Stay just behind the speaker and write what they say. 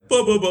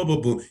boom, boom,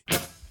 boom, boom, boom.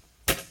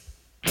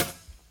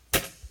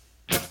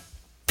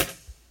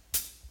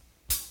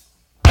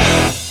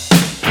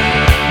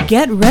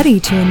 Get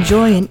ready to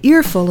enjoy an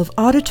earful of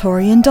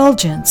auditory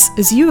indulgence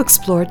as you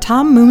explore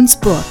Tom Moon's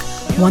book,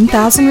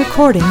 1,000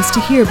 Recordings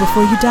to Hear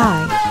Before You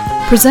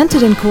Die,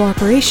 presented in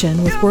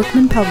cooperation with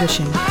Workman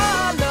Publishing.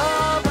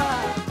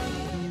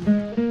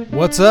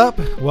 What's up?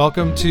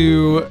 Welcome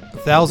to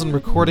 1,000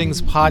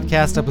 Recordings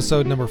podcast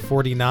episode number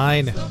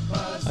 49.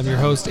 I'm your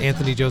host,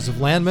 Anthony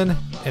Joseph Landman,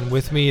 and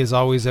with me, as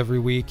always every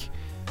week,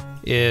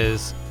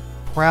 is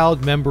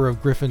proud member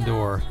of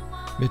Gryffindor,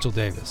 Mitchell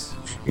Davis.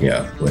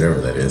 Yeah, whatever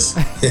that is.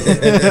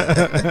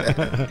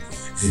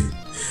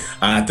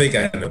 I think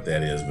I know what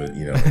that is, but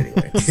anyway.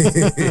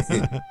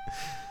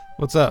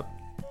 What's up?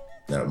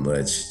 Not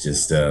much.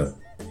 Just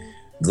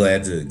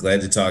glad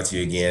to talk to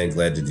you again.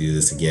 Glad to do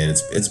this again.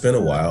 It's been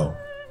a while.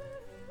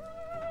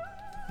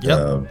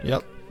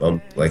 Yep.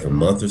 Like a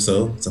month or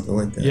so, something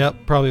like that. Yep,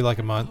 probably like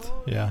a month.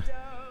 Yeah.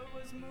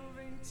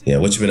 Yeah.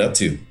 What you been up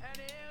to?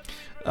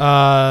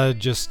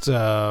 Just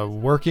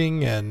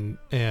working and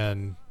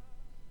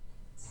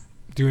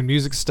doing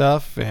music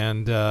stuff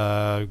and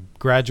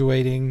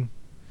graduating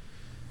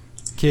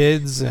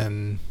kids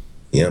and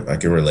I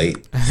can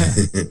relate.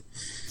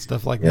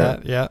 stuff like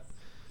that. Yeah.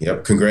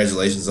 Yep.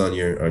 Congratulations on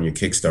your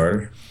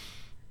Kickstarter.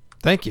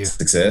 Thank you.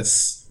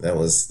 Success. That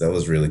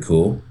was really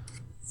cool.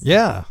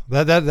 Yeah,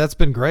 that's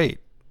been great.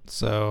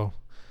 So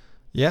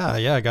yeah,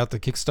 I got the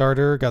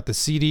Kickstarter, got the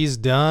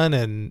CDs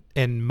done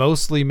and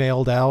mostly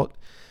mailed out.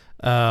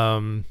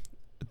 And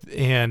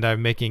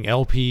I'm making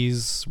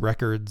LPs,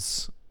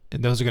 records.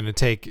 And those are going to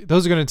take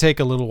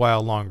a little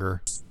while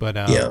longer, but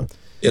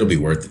it'll be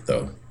worth it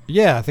though.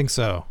 Yeah, I think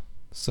so.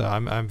 So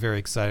I'm very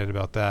excited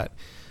about that.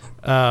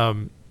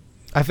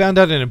 I found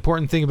out an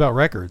important thing about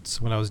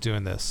records when I was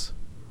doing this.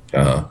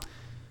 I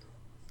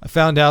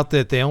found out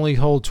that they only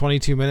hold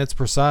 22 minutes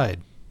per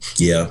side.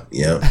 Yeah,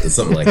 it's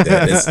something like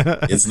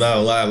that. It's not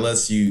a lot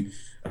unless you.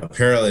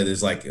 Apparently,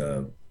 there's like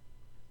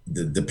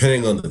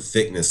depending on the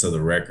thickness of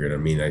the record. I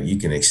mean, you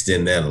can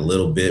extend that a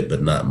little bit,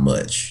 but not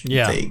much.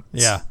 Yeah.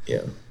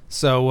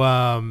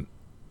 So,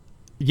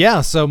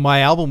 so my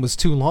album was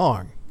too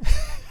long.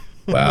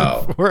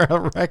 Wow. For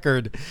a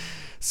record.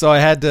 So I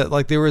had to,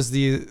 like, there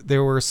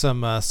were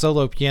some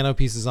solo piano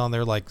pieces on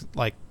there,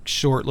 like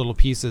short little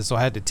pieces. So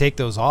I had to take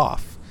those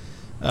off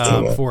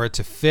for it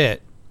to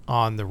fit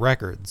on the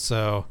record.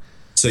 So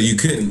you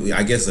couldn't,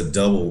 I guess a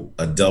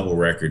double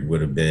record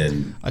would have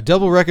been. A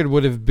double record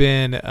would have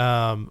been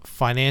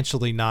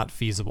financially not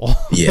feasible.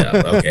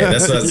 Yeah. Okay.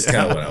 That's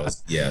kind of what I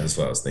was. Yeah. That's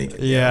what I was thinking.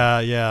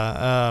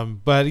 Yeah.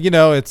 But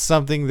it's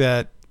something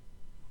that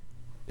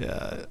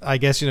I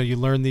guess you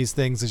learn these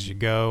things as you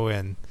go,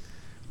 and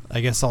I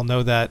guess I'll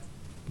know that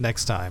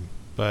next time.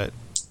 But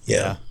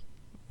yeah.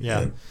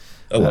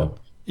 Oh well.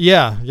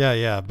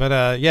 Yeah.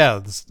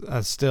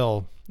 But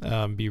still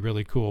be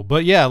really cool.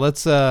 But yeah,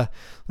 let's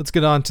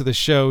get on to the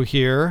show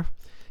here.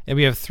 And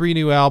we have 3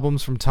 new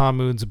albums from Tom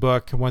Moon's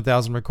book,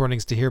 1,000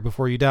 Recordings to Hear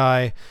Before You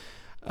Die.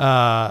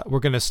 We're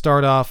going to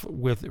start off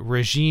with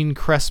Regine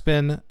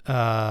Crespin,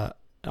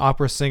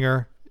 opera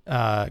singer.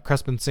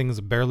 Crespin sings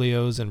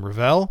Berlioz and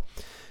Ravel.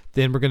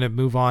 Then we're going to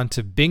move on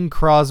to Bing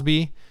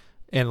Crosby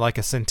and like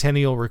a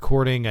centennial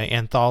recording, an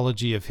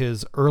anthology of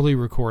his early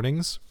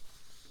recordings.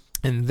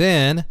 And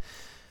then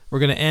we're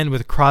going to end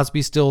with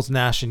Crosby, Stills,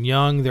 Nash &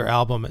 Young, their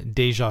album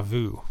Deja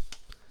Vu.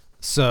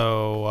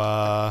 So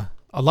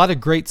a lot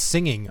of great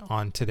singing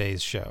on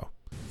today's show.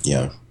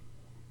 Yeah.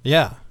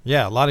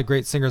 A lot of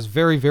great singers.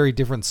 Very, very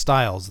different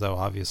styles, though,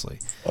 obviously.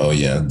 Oh,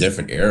 yeah.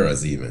 Different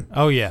eras, even.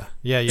 Oh, yeah.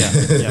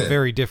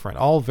 Very different.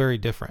 All very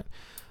different.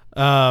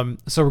 So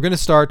we're going to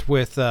start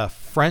with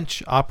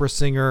French opera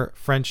singer,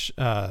 French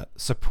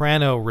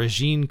soprano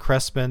Regine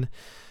Crespin.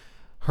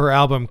 Her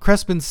album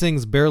Crespin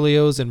Sings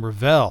Berlioz and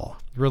Ravel,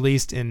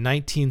 released in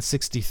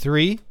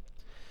 1963.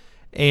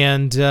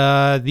 And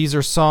these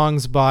are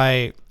songs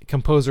by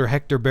composer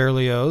Hector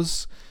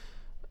Berlioz.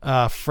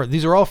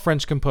 These are all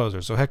French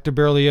composers. So Hector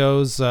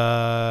Berlioz,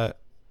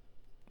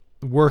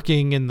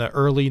 working in the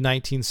early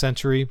 19th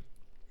century.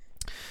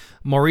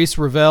 Maurice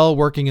Ravel,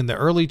 working in the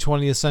early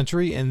 20th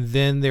century. And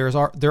then there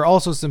are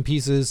also some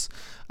pieces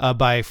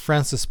by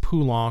Francis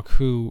Poulenc,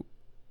 who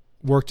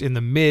worked in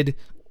the mid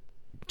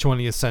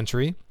 20th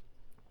century.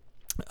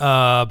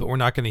 But we're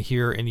not going to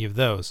hear any of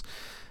those.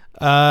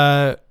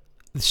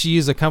 She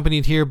is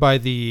accompanied here by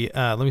the,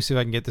 let me see if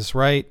I can get this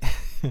right.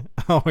 I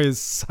always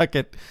suck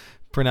at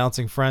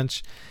pronouncing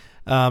French.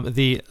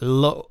 The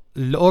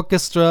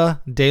L'Orchestre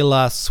de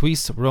la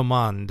Suisse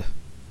Romande.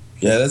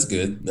 Yeah, that's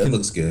good. That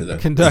looks good.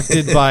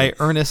 Conducted by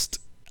Ernest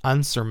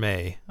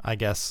Ansermet, I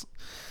guess.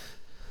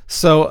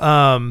 So,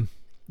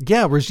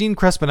 Regine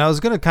Crespin, I was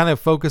going to kind of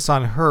focus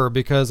on her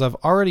because I've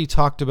already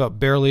talked about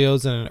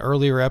Berlioz in an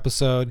earlier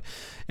episode,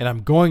 and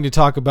I'm going to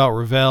talk about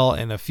Ravel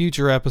in a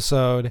future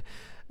episode.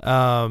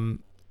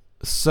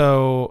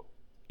 So,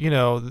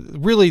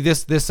 really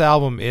this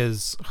album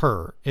is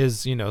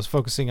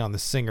focusing on the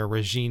singer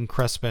Regine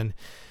Crespin.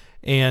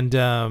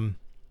 And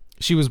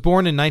She was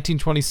born in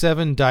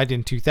 1927, died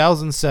in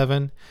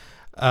 2007.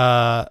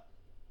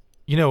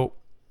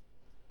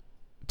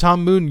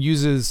 Tom Moon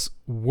uses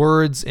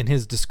words in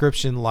his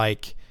description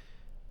like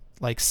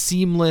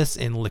seamless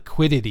and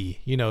liquidity,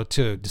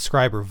 to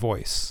describe her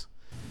voice.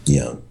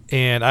 Yeah.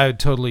 And I would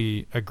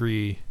totally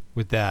agree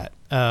with that.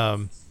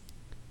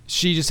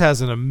 She just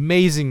has an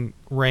amazing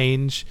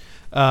range.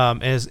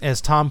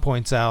 As Tom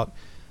points out,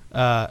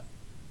 a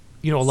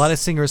lot of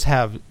singers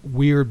have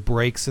weird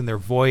breaks in their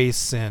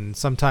voice, and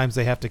sometimes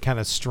they have to kind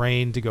of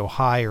strain to go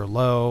high or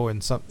low,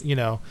 and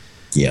Yeah.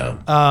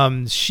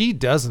 She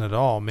doesn't at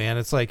all, man.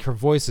 It's like her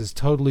voice is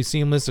totally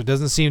seamless. There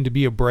doesn't seem to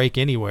be a break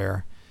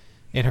anywhere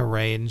in her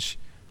range.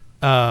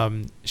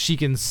 She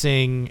can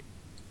sing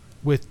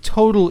with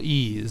total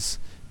ease.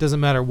 Doesn't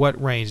matter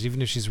what range,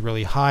 even if she's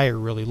really high or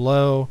really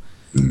low.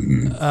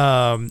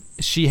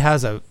 She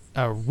has a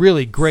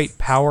really great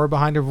power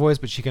behind her voice,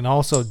 but she can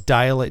also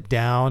dial it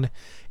down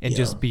and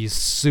just be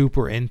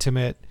super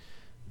intimate,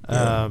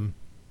 and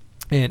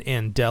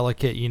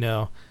delicate,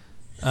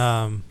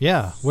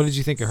 What did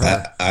you think of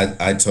her?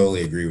 I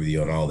totally agree with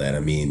you on all that. I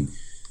mean,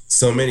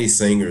 so many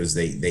singers,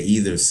 they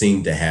either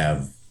seem to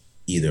have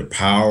either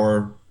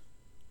power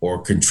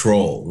or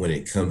control when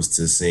it comes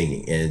to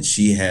singing. And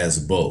she has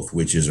both,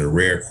 which is a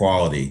rare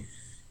quality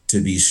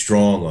to be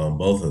strong on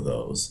both of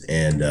those.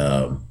 And,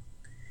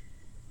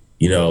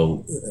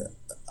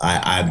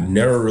 I've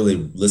never really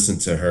listened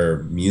to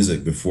her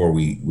music before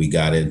we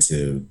got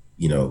into,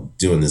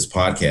 doing this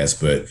podcast,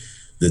 but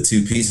the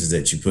two pieces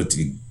that you put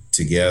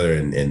together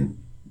and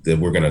that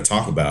we're going to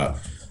talk about,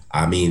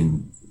 I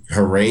mean,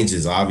 her range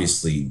is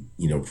obviously,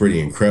 pretty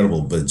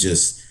incredible, but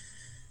just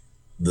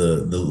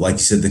the like you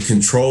said, the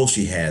control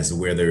she has,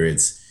 whether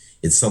it's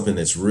something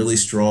that's really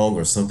strong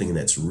or something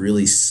that's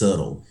really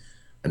subtle.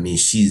 I mean,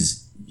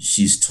 she's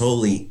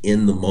totally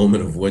in the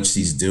moment of what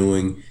she's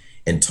doing,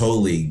 and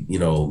totally,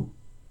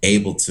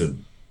 able to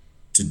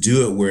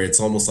do it where it's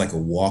almost like a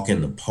walk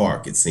in the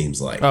park, it seems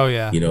like. Oh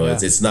yeah.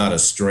 It's not a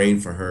strain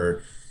for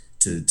her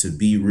to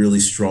be really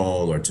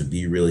strong or to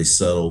be really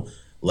subtle.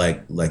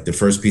 Like the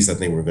first piece I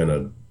think we're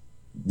gonna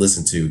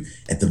listen to,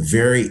 at the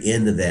very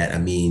end of that, I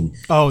mean,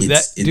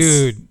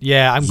 dude,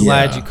 yeah, I'm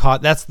glad you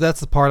caught that's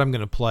the part I'm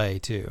gonna play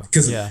too.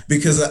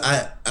 Because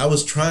I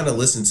was trying to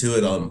listen to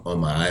it on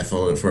my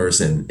iPhone at first,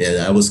 and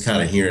I was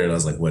kind of hearing it, I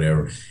was like,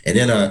 whatever, and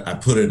then I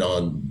put it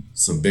on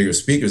some bigger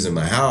speakers in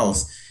my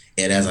house,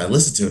 and as I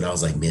listened to it, I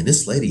was like, man,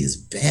 this lady is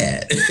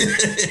bad.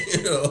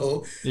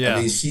 Yeah.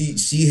 I mean,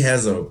 she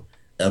has a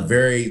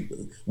very,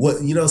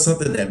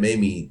 something that made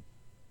me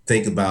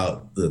think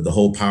about the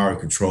whole power and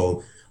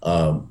control.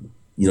 The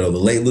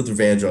late Luther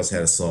Vandross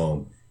had a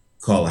song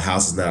called "A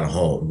House Is Not a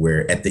Home,"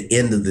 where at the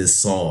end of this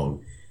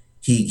song,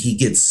 he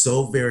gets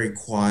so very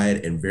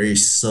quiet and very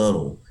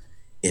subtle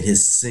in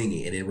his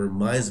singing, and it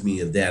reminds me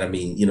of that. I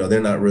mean,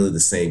 they're not really the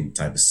same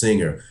type of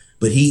singer,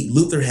 but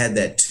Luther had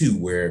that too,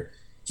 where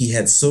he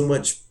had so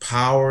much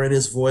power in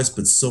his voice,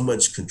 but so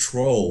much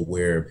control,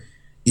 where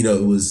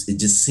it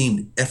just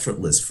seemed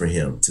effortless for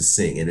him to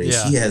sing, and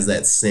she has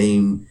that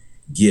same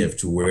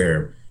gift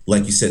where,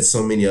 like you said,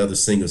 so many other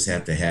singers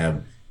have to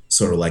have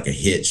sort of like a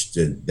hitch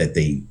that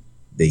they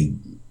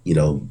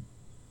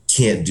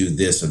can't do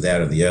this or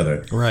that or the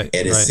other. Right.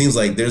 And it seems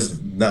like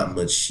there's not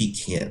much she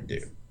can't do,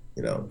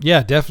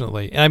 Yeah,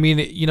 definitely. And I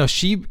mean,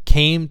 she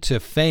came to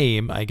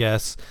fame, I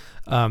guess,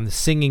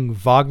 singing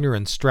Wagner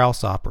and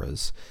Strauss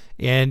operas.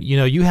 And,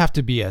 you have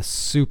to be a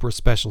super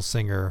special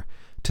singer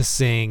to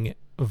sing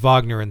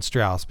Wagner and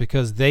Strauss,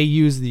 because they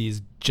use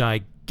these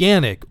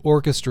gigantic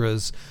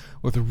orchestras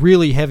with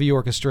really heavy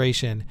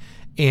orchestration,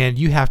 and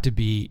you have to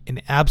be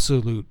an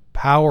absolute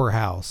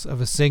powerhouse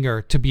of a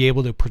singer to be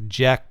able to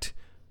project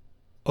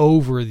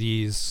over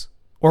these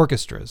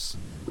orchestras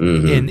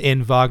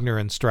in Wagner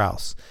and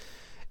Strauss.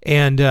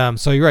 And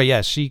so you're right,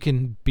 yeah, she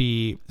can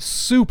be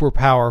super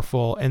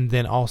powerful and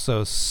then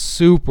also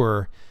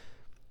super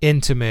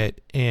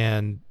intimate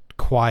and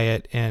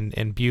quiet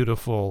and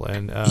beautiful,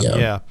 and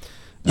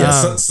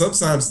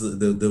sometimes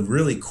the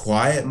really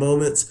quiet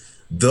moments,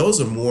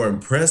 those are more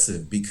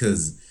impressive,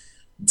 because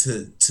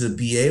to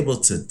be able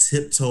to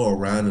tiptoe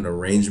around an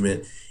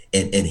arrangement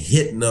and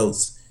hit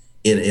notes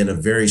in a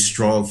very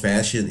strong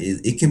fashion,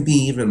 it can be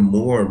even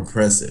more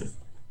impressive.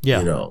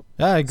 I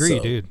agree,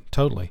 dude,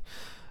 totally.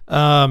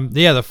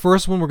 The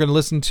first one we're going to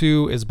listen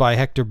to is by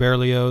Hector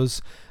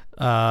Berlioz.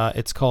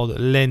 It's called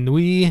Les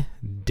Nuits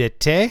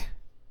d'été.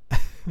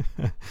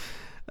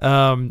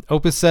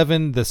 Opus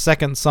 7, the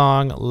second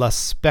song, La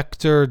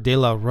Spectre de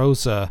la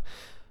Rosa.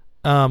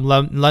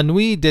 La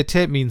Nuit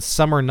d'été means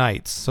summer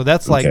nights. So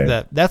that's like you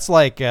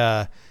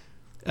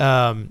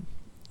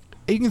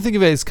can think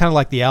of it as kind of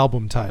like the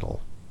album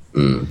title.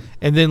 And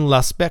then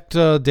La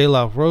Spectre de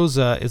la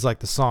Rosa is like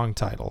the song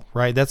title,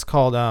 right? That's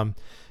called, a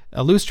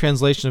loose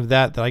translation of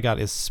that I got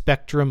is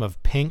Spectrum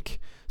of Pink.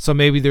 So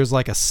maybe there's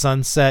like a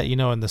sunset,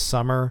 in the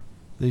summer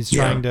that he's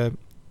trying to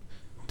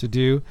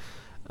do.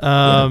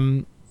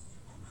 I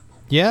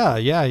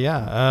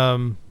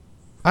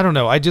don't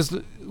know.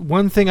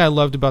 One thing I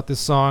loved about this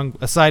song,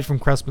 aside from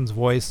Crespin's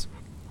voice,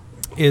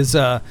 is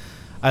I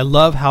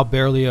love how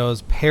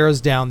Berlioz pares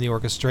down the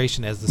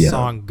orchestration as the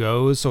song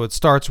goes. So it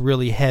starts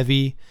really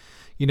heavy,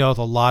 with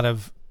a lot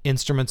of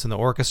instruments in the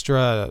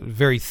orchestra,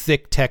 very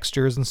thick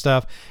textures and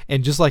stuff.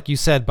 And just like you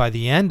said, by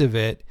the end of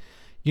it,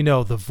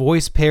 the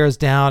voice pares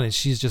down and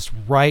she's just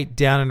right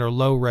down in her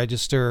low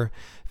register,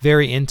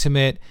 very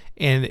intimate.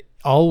 And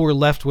all we're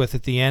left with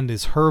at the end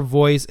is her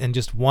voice and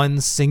just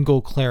one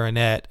single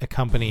clarinet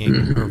accompanying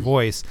her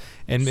voice.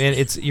 And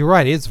you're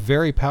right, it's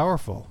very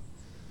powerful.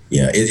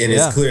 Yeah,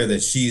 it's clear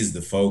that she's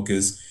the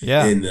focus.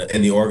 Yeah, and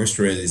the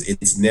orchestra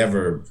it's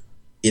never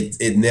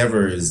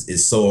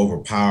is so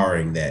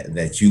overpowering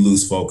that you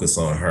lose focus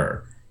on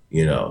her.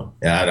 And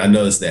I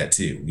noticed that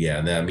too. Yeah,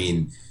 and I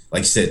mean,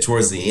 like you said,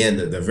 towards the end,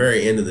 the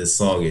very end of this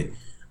song, it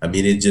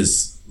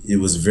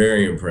was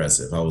very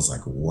impressive. I was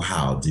like,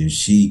 wow, dude,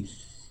 she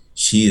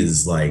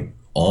is like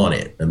on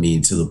it. I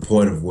mean, to the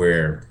point of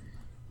where,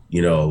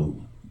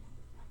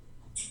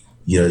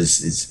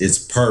 it's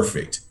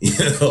perfect.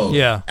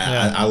 Yeah.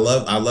 I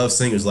love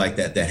singers like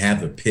that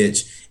have the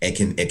pitch and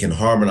can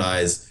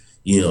harmonize.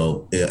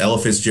 Ella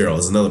Fitzgerald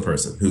is another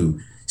person who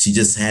she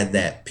just had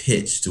that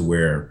pitch to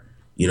where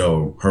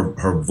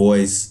her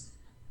voice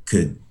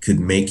could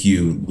make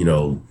you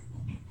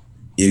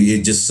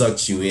it just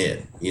sucks you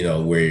in.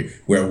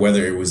 Where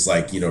whether it was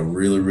like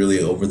really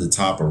really over the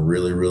top or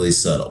really really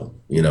subtle.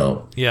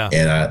 Yeah.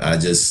 And I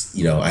just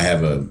I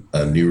have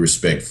a new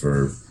respect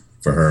for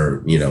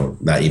her,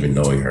 not even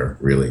knowing her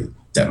really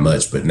that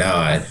much, but now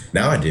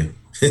I do.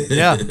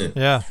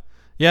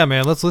 Yeah,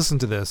 man. Let's listen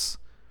to this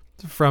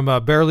from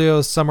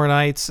Berlioz' Summer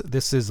Nights.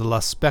 This is La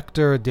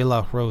Spectre de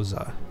la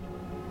Rosa.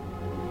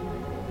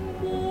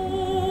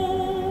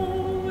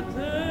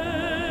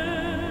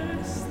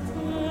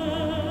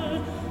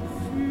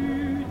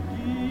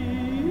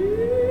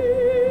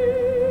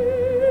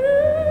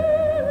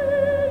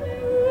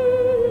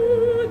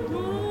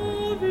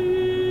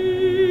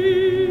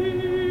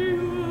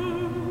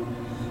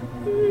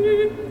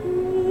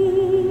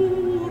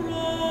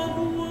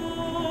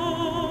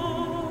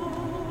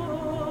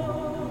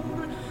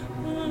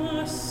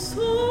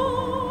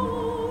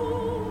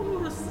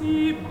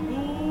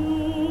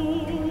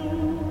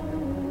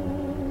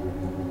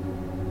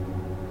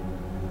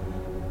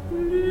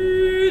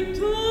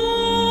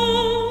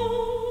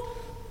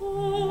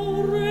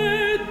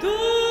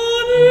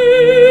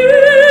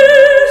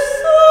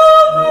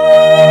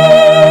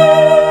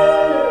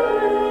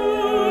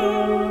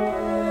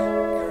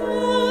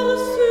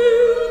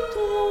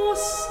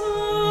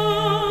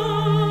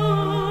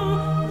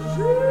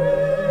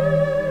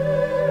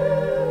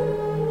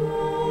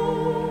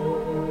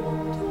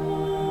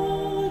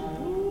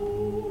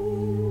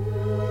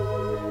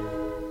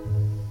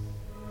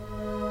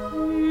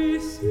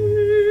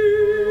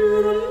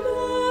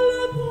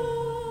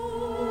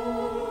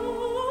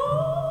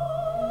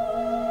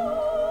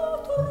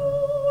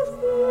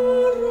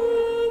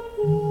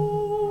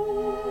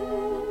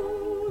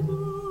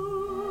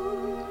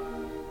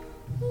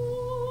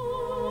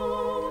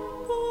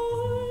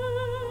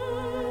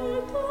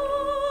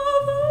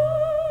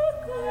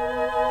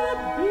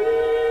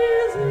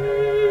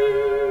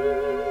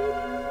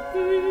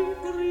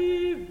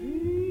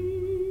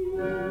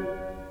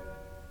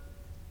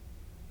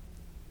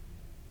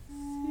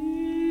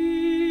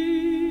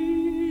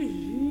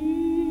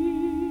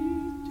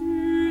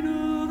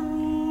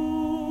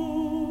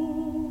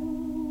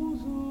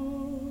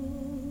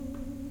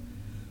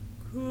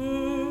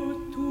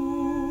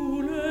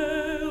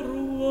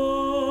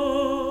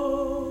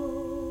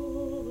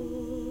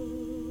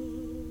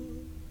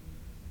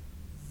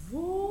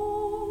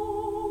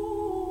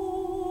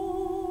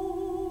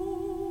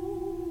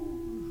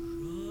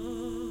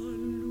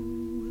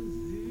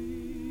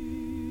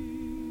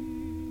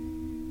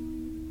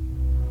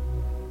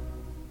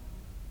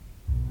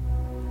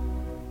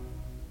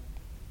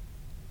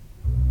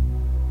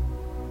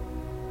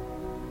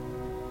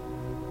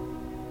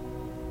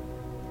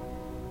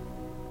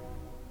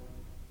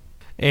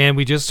 And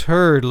we just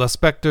heard La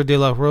Spectre de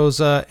la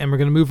Rosa, and we're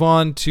going to move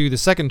on to the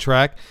second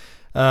track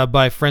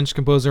by French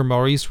composer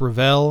Maurice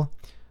Ravel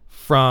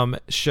from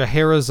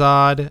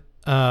Scheherazade,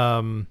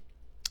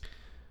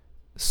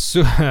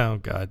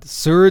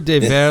 Sur des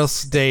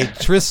vers de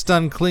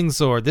Tristan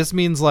Klingsorr. This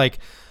means like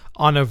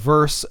on a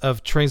verse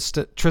of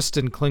Tristan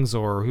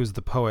Klingsorr, who's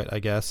the poet, I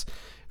guess.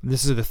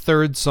 This is the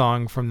third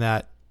song from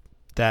that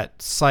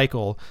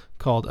cycle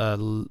called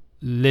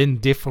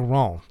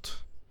L'Indifferent.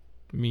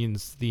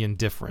 Means the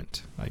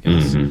indifferent, I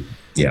guess. Mm-hmm.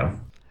 Yeah.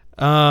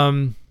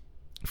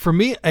 For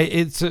me,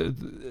 it's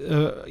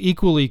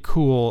equally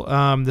cool.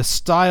 The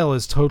style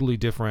is totally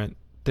different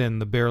than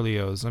the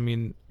Berlioz. I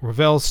mean,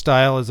 Ravel's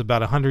style is about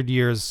 100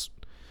 years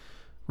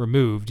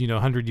removed,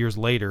 100 years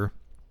later.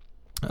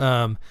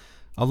 A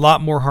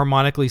lot more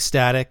harmonically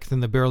static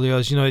than the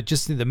Berlioz. It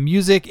just, the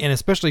music and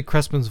especially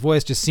Crespin's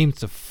voice just seems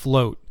to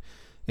float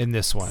in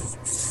this one.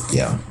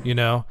 Yeah.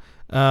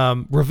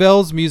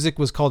 Ravel's music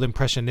was called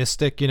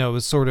impressionistic. It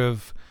was sort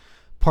of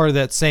part of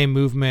that same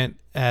movement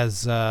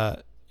as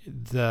the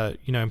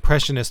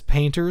impressionist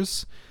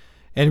painters,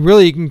 And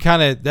really, you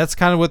can that's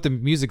kind of what the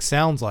music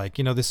sounds like.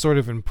 You know, this sort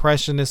of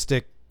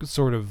impressionistic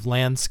sort of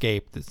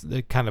landscape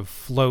that kind of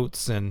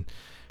floats and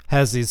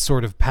has these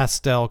sort of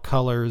pastel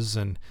colors.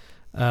 And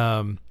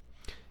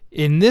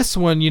in this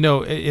one, you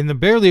know, in the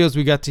Berlioz,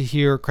 we got to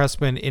hear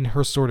Crespin in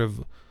her sort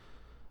of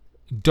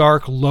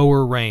dark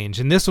lower range.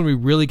 In this one, we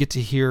really get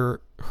to hear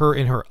her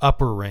in her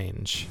upper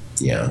range.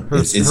 Yeah,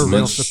 it's her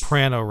real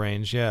soprano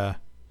range. Yeah,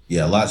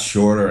 a lot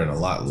shorter and a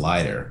lot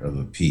lighter of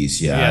a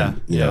piece. Yeah,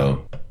 you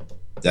know,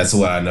 that's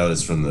what I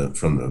noticed from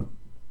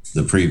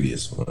the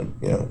previous one.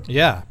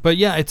 Yeah, but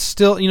yeah, it's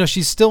still, you know,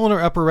 she's still in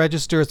her upper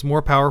register. It's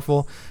more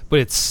powerful, but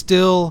it's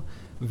still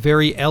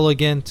very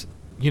elegant.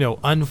 You know,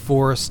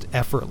 unforced,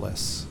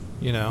 effortless.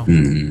 You know,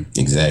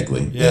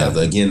 exactly. Yeah.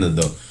 Again,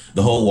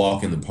 the whole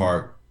walk in the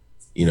park,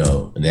 you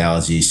know,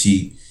 analogy.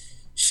 She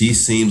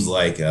seems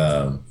like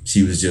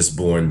she was just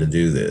born to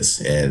do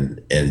this,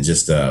 and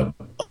just a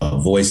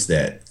voice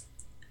that,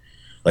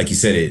 like you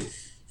said,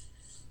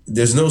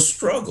 there's no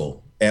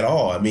struggle at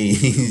all. I mean,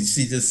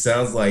 she just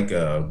sounds like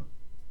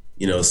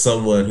you know,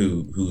 someone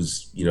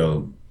who's, you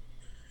know,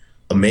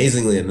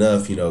 amazingly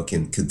enough, you know,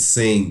 could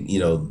sing, you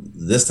know,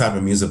 this type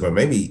of music, or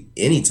maybe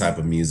any type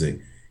of music,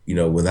 you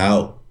know,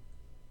 without,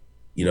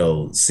 you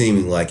know,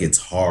 seeming like it's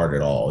hard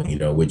at all, you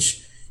know,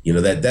 which, you know,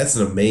 that's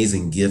an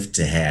amazing gift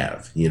to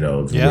have, you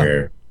know,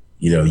 where,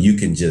 you know, you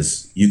can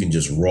just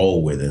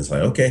roll with it. It's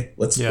like, okay,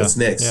 what's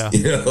next? Yeah.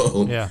 You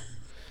know?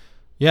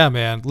 Yeah,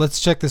 man. Let's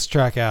check this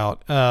track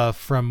out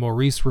from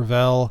Maurice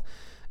Ravel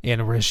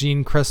and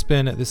Regine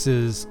Crespin. This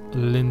is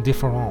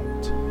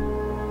L'Indifferente.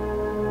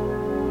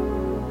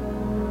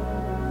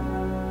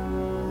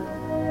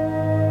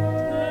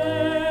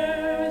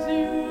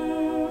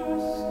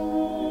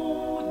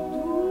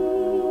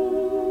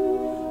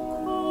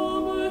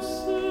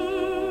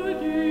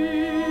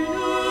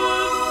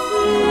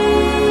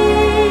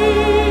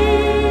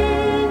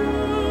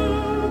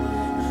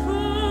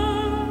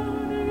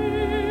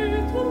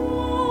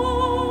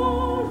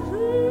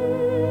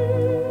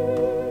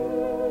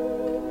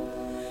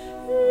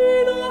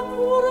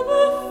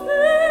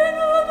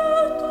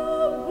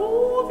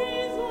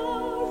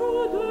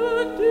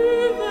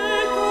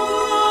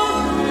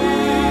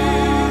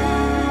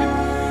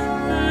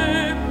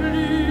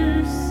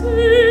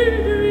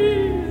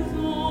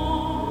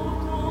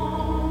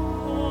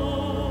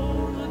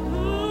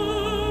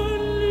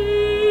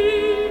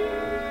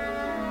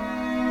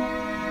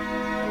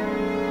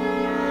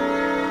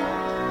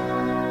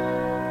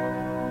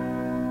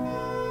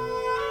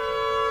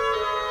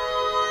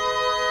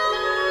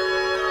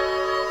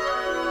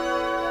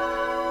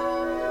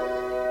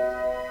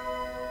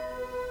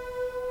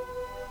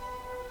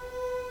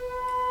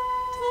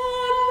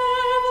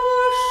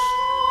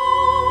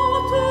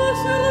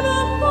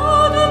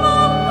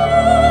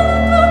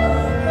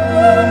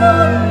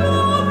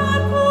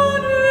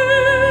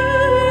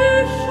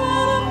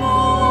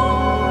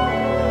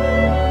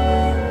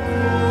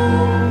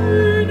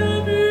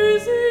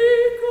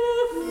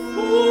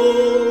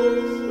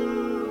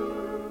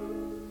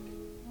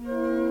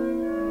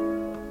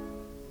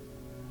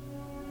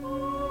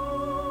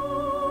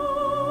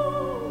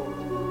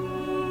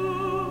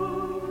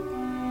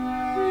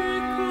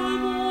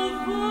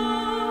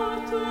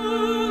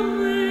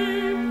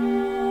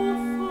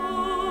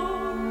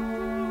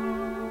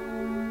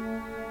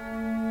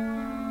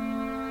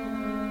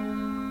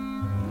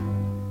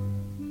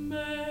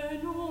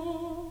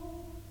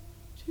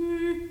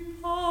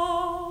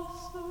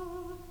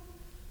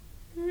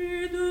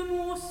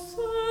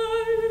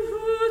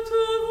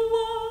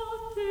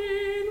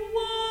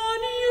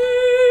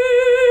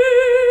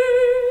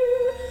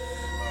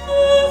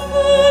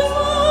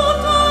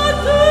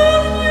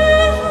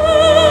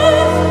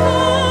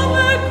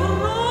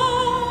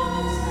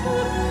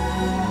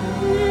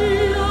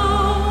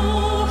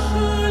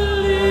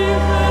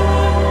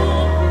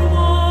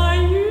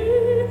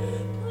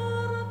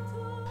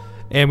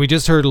 And we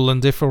just heard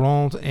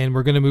L'Indifferente, and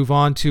we're going to move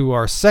on to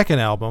our second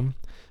album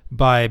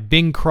by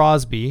Bing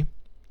Crosby.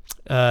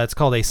 It's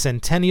called A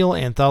Centennial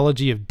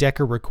Anthology of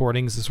Decca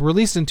Recordings. It's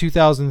released in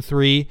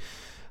 2003,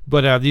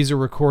 but these are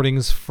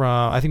recordings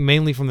from, I think,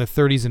 mainly from the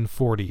 30s and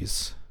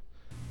 40s.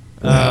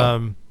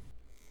 Wow.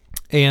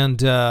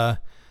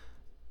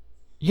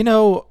 You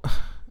know,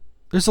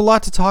 there's a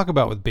lot to talk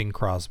about with Bing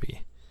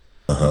Crosby.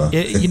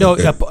 You know,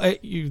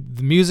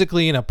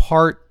 musically and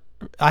apart,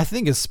 I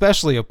think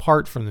especially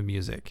apart from the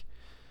music.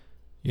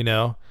 You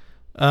know,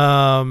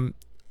 and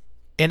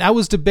I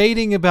was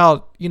debating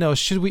about, you know,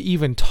 should we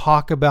even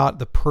talk about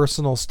the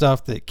personal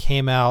stuff that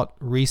came out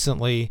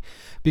recently,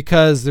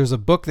 because there's a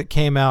book that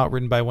came out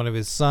written by one of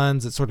his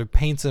sons that sort of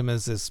paints him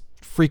as this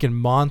freaking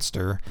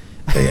monster.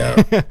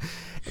 Yeah.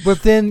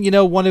 But then, you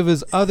know, one of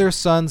his other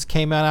sons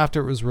came out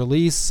after it was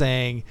released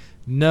saying,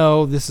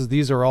 no,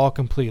 these are all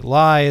complete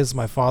lies.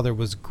 My father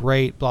was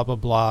great, blah, blah,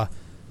 blah.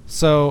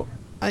 So,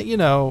 you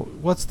know,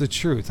 what's the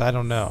truth? I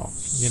don't know,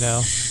 you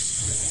know?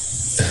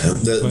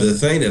 The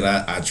thing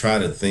that I try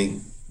to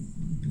think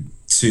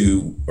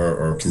to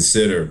or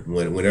consider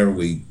whenever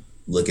we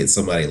look at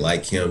somebody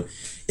like him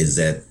is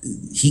that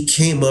he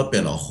came up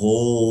in a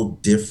whole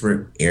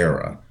different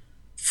era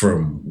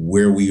from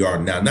where we are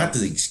now. Not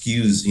to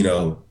excuse,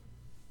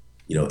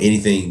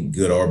 anything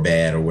good or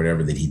bad or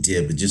whatever that he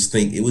did, but just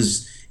think it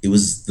was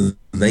the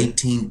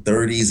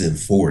 1930s and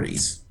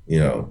 40s,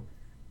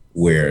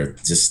 where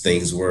just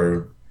things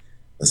were,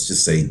 let's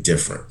just say,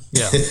 different.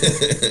 Yeah.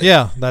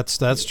 Yeah,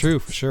 that's true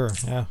for sure.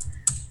 Yeah.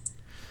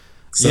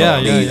 So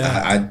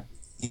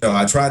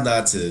I try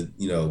not to,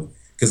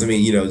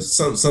 because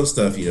some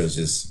stuff,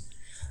 just,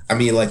 like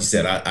you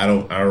said, I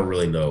don't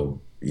really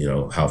know,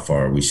 how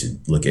far we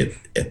should look at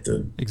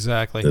the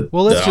exactly.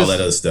 Well, let's all that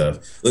other stuff.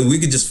 Like, we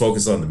could just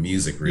focus on the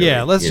music, really.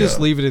 Yeah, let's just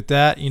leave it at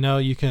that.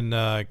 You can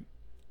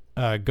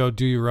go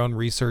do your own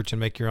research and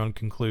make your own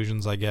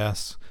conclusions, I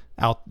guess,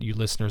 you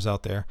listeners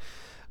out there.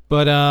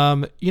 But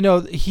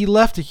he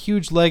left a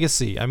huge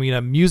legacy. I mean,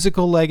 a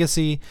musical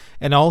legacy,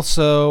 and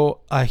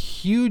also a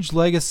huge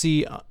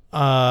legacy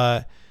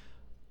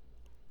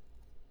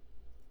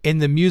in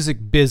the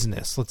music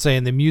business. Let's say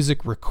in the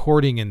music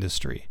recording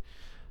industry.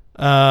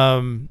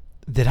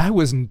 That I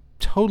was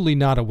totally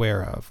not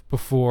aware of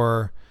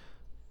before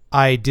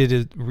I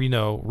did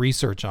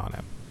research on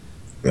him.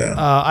 Yeah.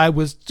 I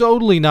was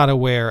totally not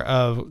aware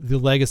of the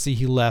legacy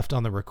he left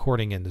on the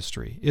recording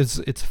industry.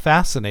 It's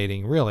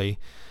fascinating, really.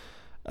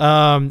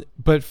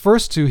 But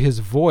first, to his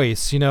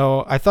voice,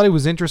 I thought it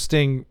was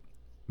interesting,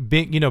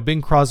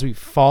 Bing Crosby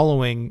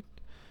following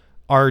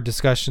our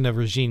discussion of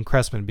Regine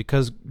Crespin,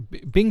 because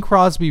Bing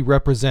Crosby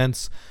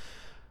represents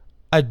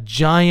a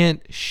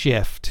giant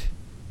shift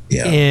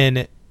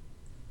in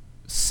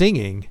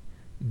singing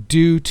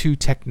due to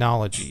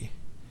technology.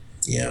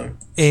 Yeah.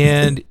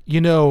 And,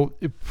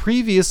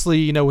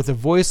 previously, with a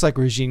voice like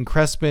Regine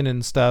Crespin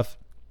and stuff,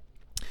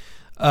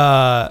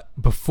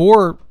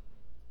 before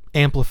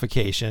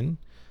amplification,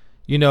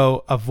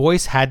 a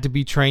voice had to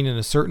be trained in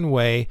a certain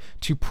way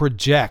to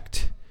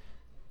project,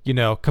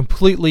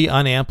 completely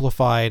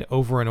unamplified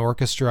over an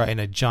orchestra in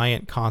a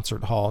giant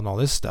concert hall and all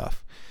this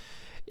stuff.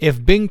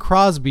 If Bing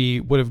Crosby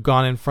would have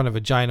gone in front of a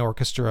giant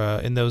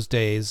orchestra in those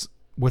days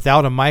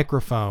without a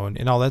microphone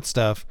and all that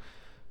stuff,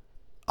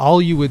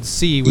 all you would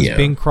see was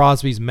Bing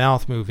Crosby's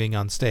mouth moving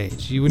on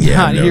stage. You would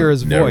not hear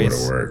his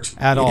voice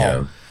at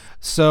all.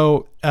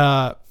 So,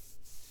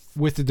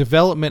 with the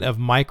development of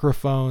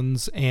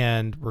microphones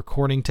and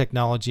recording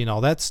technology and all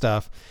that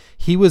stuff,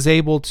 he was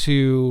able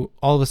to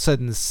all of a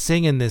sudden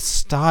sing in this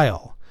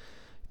style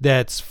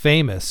that's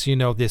famous,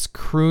 this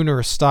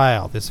crooner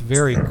style, this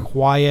very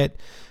quiet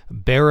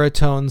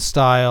baritone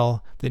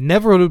style that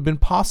never would have been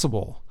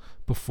possible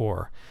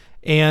before.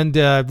 And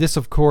this,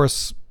 of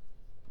course,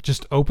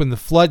 just opened the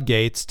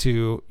floodgates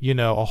to,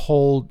 a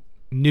whole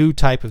new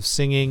type of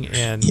singing.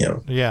 And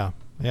yeah.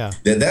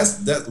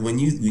 That's when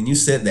you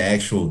said the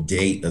actual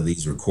date of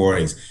these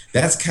recordings,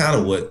 that's kind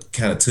of what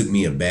kind of took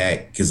me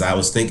aback, because I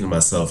was thinking to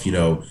myself,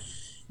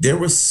 there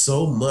was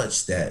so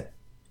much that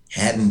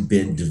hadn't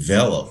been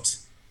developed,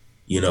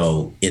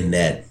 in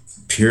that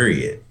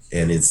period.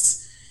 And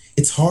it's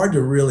hard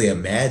to really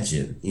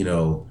imagine,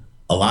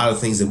 a lot of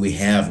things that we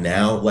have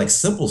now, like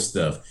simple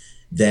stuff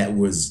that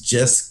was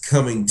just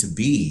coming to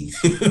be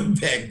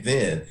back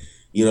then,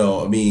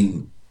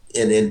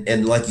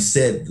 and like you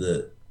said,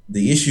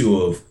 the issue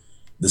of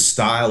the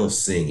style of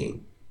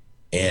singing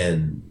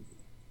and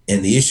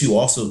the issue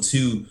also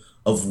too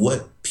of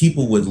what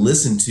people would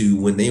listen to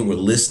when they were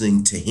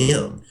listening to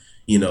him.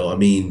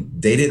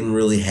 They didn't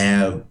really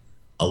have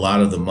a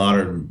lot of the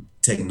modern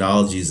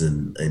technologies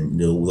and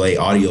the way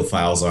audio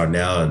files are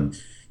now, and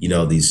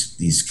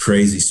these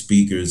crazy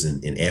speakers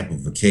and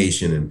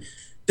amplification, and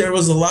there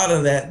was a lot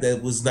of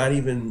that was not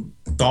even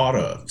thought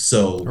of.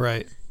 So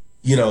right,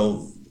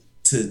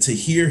 to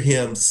hear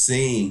him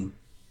sing,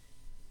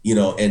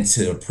 and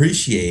to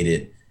appreciate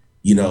it,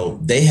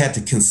 they had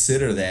to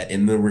consider that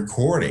in the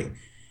recording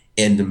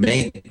and to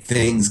make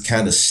things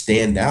kind of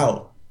stand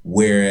out.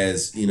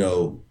 Whereas,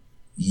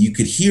 you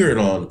could hear it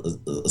on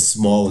a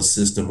smaller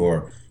system,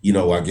 or,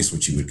 I guess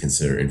what you would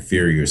consider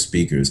inferior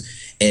speakers.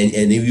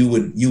 And you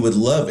would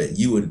love it.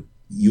 You would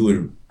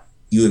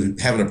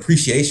have an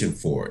appreciation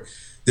for it.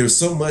 There's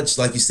so much,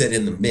 like you said,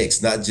 in the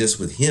mix, not just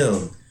with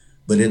him,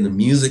 but in the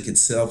music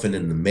itself and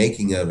in the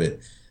making of it,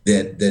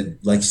 that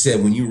like you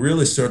said, when you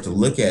really start to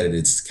look at it,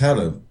 it's kind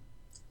of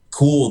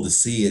cool to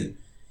see it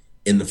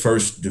in the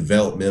first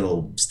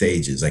developmental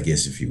stages, I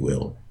guess, if you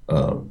will.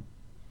 Well,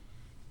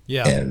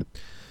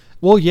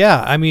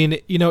 yeah. I mean,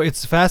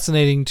 it's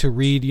fascinating to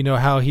read,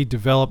 how he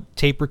developed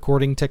tape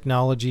recording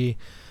technology.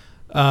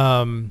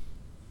 I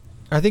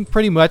think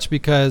pretty much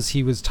because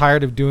he was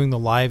tired of doing the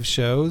live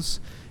shows,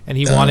 and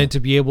he wanted to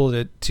be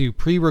able to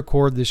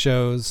pre-record the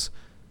shows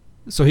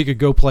so he could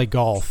go play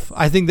golf.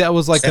 I think that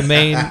was like the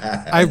main.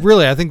 I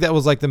think that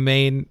was like the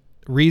main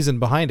reason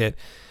behind it.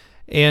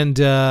 And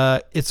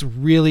it's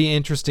really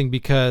interesting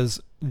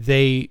because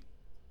they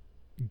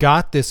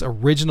got this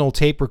original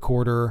tape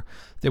recorder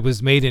that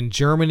was made in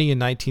Germany in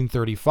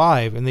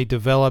 1935, and they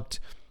developed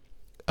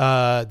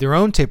their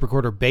own tape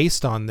recorder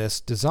based on this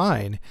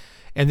design.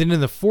 And then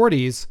in the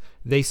 40s,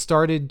 they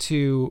started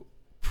to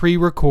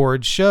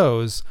pre-record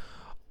shows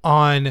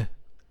on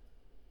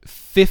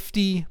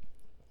 50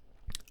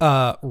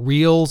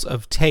 reels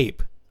of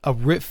tape,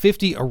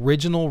 50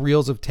 original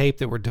reels of tape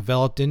that were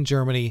developed in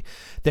Germany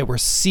that were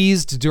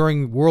seized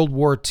during World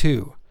War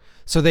II.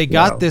 So they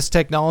got this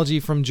technology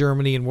from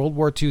Germany in World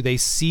War II. They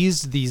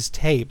seized these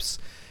tapes,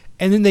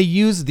 and then they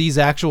used these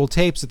actual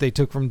tapes that they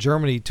took from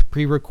Germany to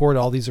pre-record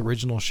all these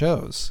original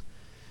shows.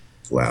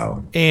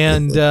 Wow.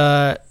 And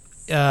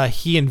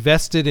he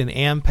invested in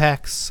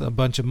Ampex a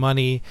bunch of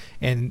money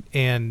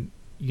and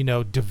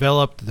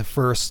developed the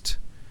first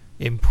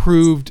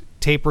improved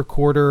tape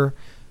recorder,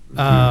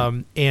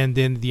 and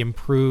then the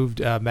improved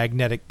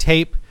magnetic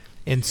tape,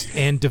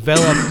 and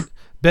developed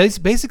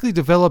basically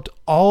developed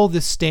all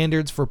the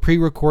standards for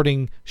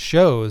pre-recording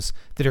shows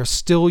that are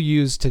still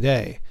used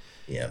today.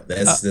 Yeah,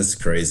 that's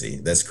crazy.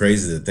 That's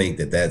crazy to think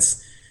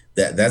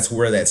that's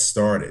where that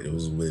started. It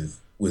was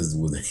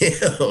with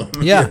him.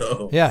 Yeah,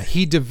 yeah.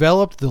 He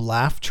developed the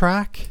laugh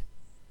track.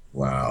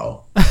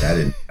 Wow,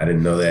 I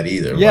didn't know that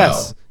either.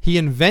 Yes, wow. He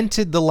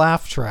invented the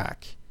laugh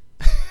track.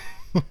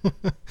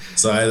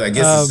 So I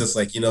guess it's just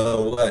like,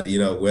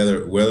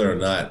 whether or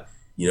not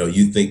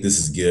you think this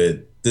is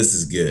good,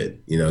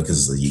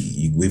 because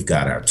we've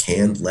got our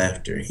canned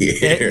laughter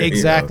here.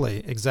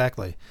 Exactly.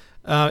 Exactly.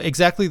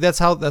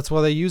 That's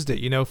why they used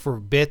it. For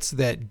bits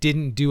that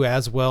didn't do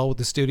as well with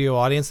the studio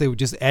audience, they would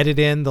just edit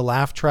in the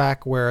laugh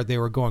track where they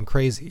were going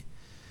crazy.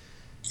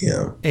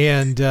 Yeah.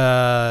 And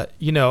the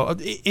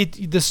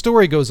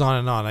story goes on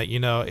and on.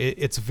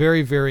 It's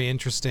very, very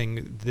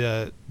interesting.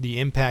 The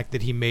impact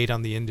that he made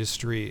on the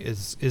industry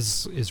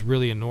is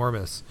really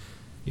enormous.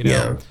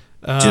 Yeah.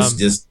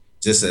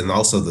 Just and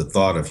also the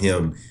thought of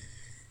him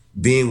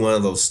being one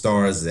of those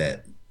stars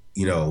that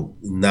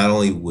not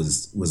only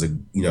was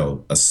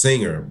a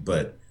singer,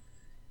 but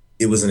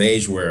it was an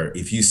age where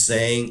if you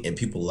sang and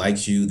people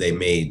liked you, they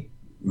made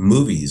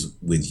movies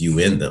with you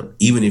in them,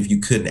 even if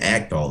you couldn't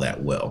act all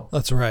that well.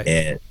 That's right.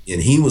 And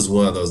he was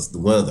one of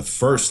the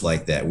first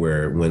like that,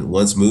 where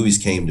once movies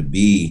came to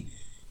be,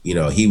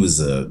 he was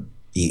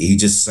he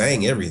just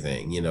sang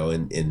everything,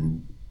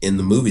 in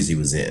the movies he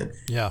was in.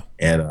 Yeah.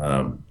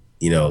 And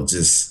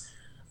just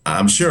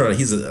I'm sure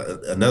he's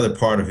another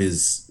part of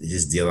his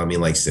deal. I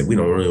mean, like I said, we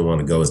don't really want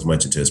to go as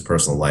much into his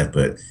personal life,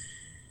 but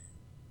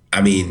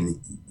I mean,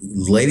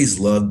 ladies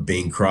love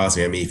Bing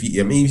Crosby. I mean, if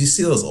you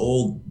see those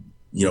old,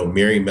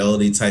 Merry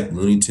Melody type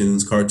Looney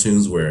Tunes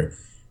cartoons where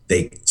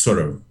they sort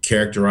of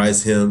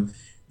characterize him,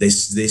 they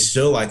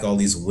show like all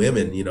these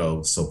women,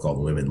 so-called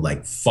women,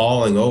 like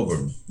falling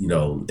over,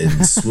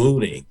 and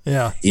swooning.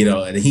 Yeah.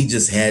 And he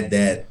just had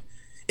that.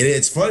 And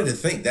it's funny to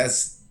think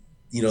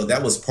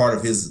that was part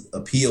of his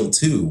appeal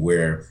too,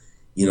 where,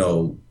 he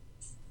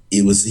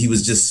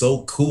was just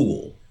so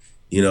cool,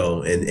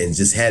 and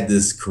just had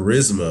this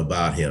charisma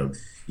about him,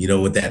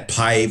 with that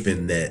pipe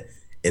and that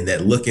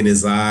look in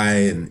his eye,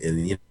 and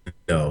he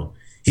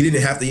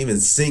didn't have to even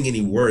sing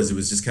any words. It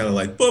was just kind of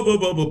like boom, boom,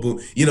 boom, boom,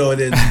 boom, and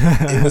then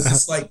it was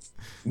just like,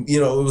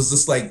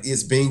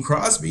 it's Bing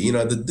Crosby.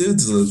 The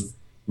dude's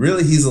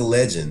he's a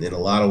legend in a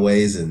lot of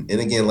ways, and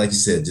again, like you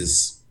said,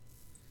 just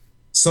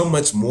so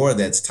much more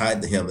that's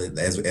tied to him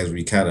as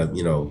we kind of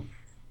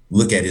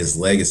look at his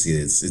legacy.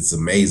 It's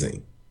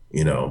amazing,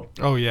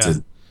 Oh yeah.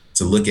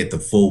 To look at the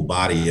full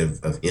body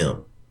of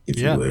him, if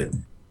you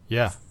would.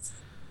 Yeah.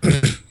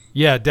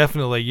 Yeah,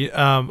 definitely.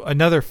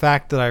 Another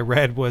fact that I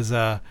read was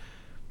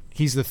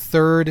he's the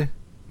third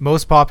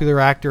most popular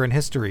actor in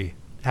history,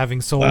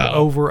 having sold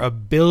over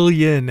 1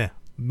 billion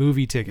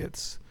movie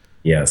tickets.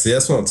 Yeah, see,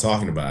 that's what I'm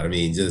talking about. I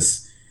mean,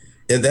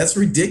 and that's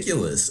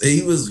ridiculous.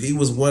 He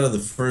was one of the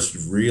first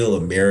real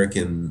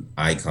American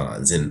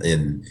icons,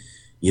 and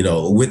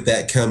with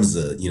that comes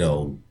a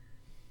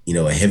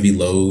heavy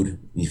load,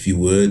 if you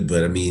would.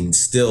 But I mean,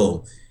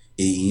 still,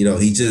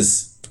 he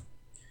just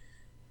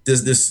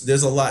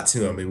there's a lot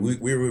to him. I mean,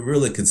 we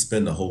really could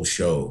spend the whole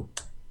show,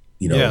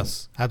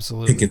 yes,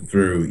 absolutely, picking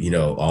through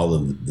all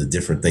of the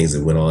different things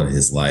that went on in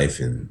his life,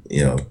 and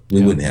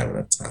we wouldn't have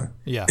enough time.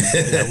 Yeah,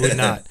 would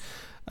not.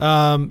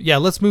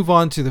 Let's move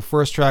on to the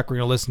first track. We're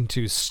going to listen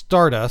to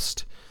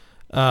Stardust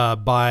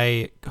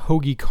by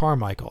Hoagy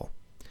Carmichael.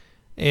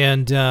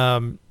 And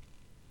in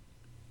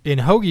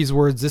Hoagie's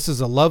words, this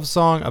is a love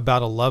song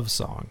about a love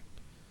song.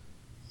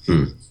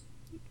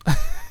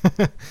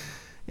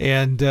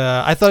 And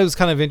I thought it was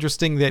kind of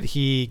interesting that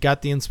he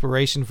got the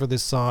inspiration for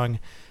this song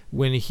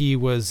when he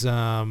was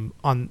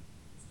on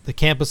the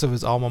campus of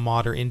his alma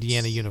mater,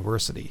 Indiana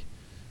University,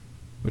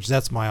 which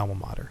that's my alma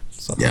mater.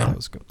 So that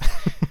was good.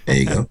 There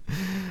you go.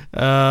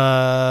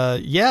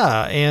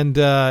 And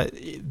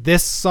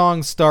this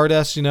song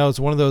Stardust, it's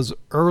one of those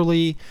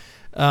early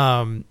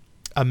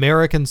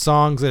American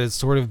songs that has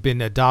sort of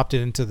been adopted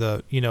into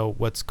the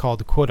what's called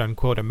the quote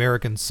unquote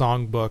American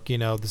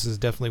songbook. This is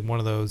definitely one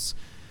of those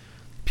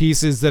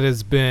pieces that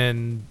has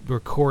been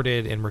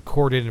recorded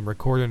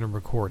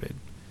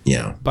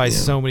by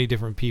so many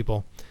different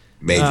people.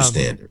 Major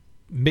standard.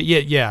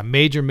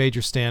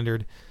 Major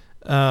standard.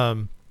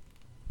 And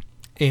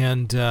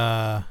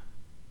I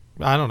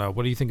don't know.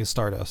 What do you think of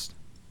Stardust?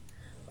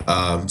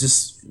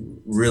 Just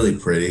really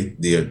pretty.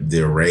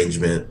 The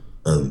arrangement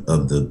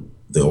of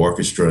the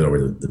orchestra or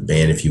the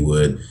band, if you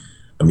would.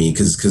 I mean,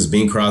 because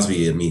Bing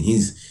Crosby, I mean,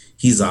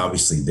 he's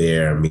obviously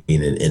there. I mean,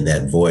 in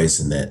that voice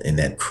and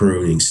that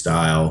crooning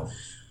style.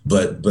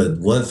 But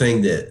one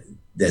thing that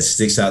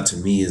sticks out to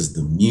me is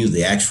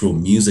the actual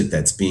music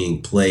that's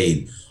being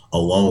played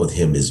along with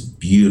him is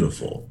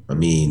beautiful. I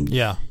mean,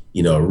 Yeah.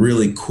 a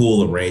really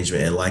cool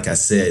arrangement. And like I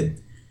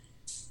said,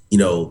 you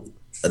know,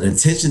 an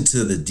attention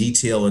to the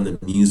detail in the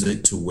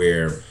music to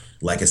where,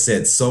 like I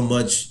said, so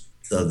much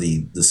of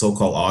the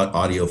so-called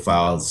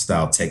audiophile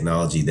style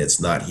technology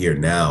that's not here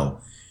now,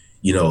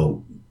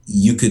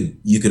 you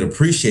could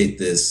appreciate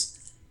this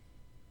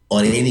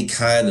on any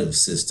kind of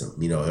system,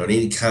 on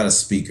any kind of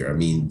speaker. I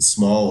mean,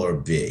 small or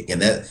big.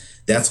 And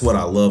that's what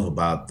I love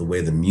about the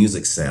way the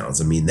music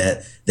sounds. I mean,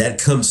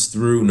 that comes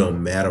through no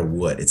matter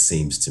what, it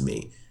seems to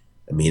me.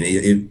 I mean,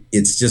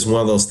 it's just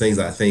one of those things,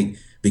 I think,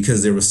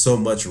 because there was so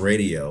much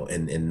radio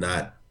and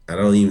not, I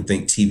don't even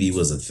think TV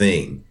was a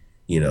thing,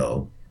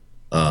 No.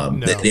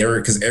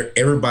 because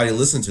everybody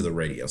listened to the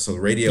radio. So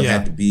the radio Yeah.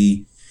 had to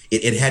be,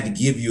 it had to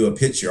give you a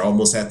picture,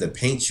 almost had to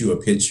paint you a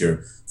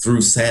picture through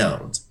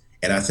sound.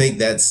 And I think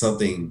that's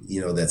something,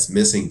 that's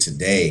missing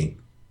today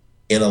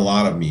in a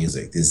lot of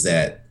music, is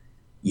that,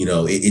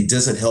 it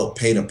doesn't help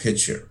paint a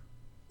picture.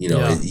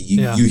 Yeah.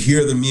 Yeah. You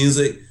hear the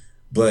music,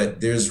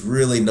 but there's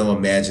really no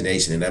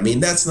imagination. And I mean,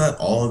 that's not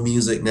all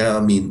music now.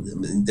 I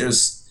mean,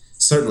 there's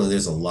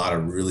a lot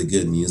of really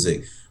good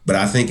music, but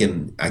I think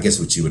I guess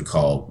what you would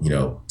call,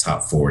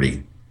 top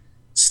 40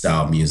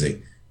 style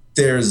music,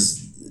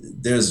 there's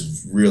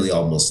really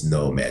almost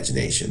no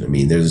imagination. I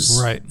mean, there's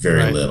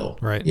very little,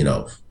 right.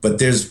 But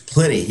there's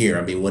plenty here.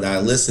 I mean, when I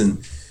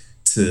listen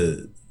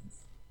to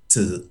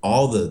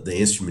all the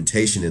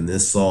instrumentation in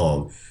this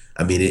song,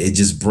 I mean, it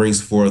just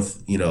brings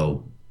forth,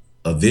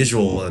 a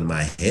visual in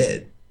my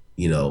head,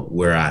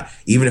 where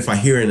even if I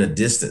hear it in a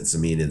distance, I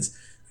mean, it's,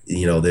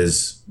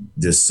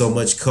 there's so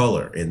much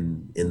color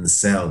in the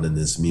sound in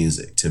this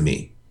music to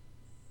me.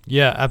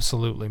 Yeah,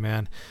 absolutely,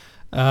 man.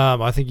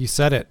 I think you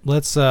said it.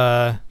 Let's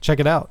check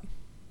it out.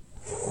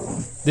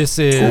 This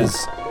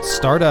is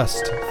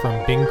Stardust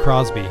from Bing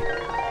Crosby.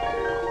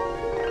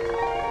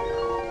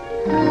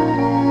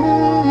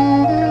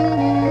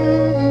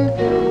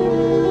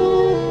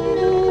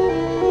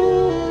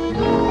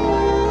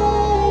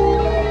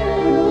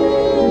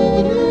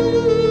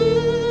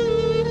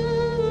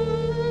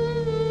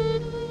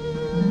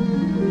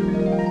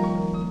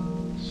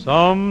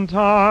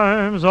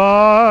 Sometimes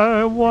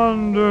I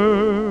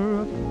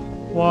wonder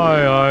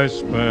why I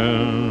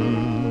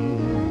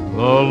spend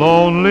the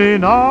lonely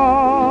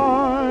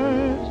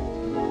night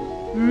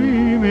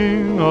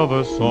dreaming of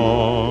a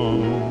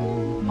song.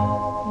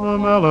 The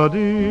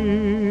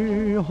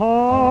melody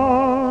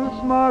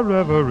haunts my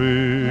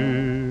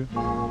reverie,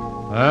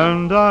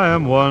 and I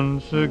am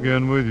once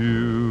again with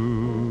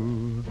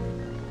you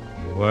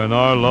when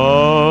our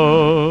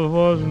love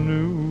was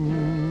new.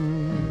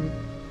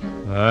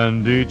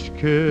 And each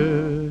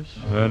kiss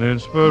an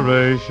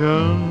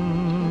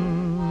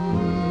inspiration.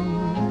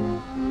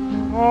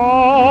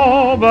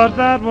 Oh, but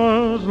that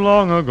was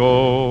long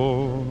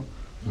ago.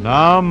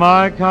 Now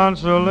my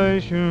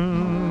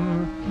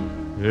consolation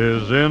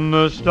is in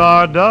the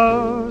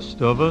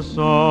stardust of a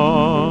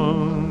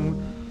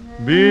song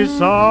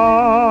beside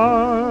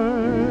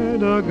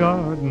a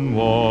garden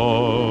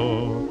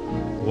wall.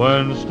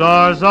 When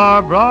stars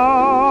are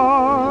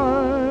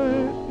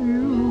bright,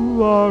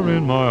 you are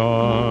in my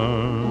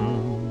arms.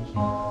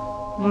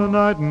 The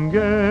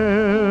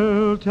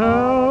nightingale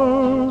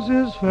tells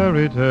his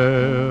fairy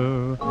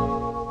tale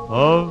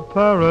of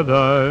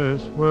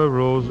paradise where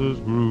roses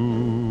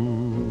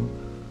grew,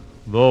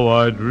 though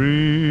I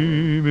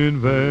dream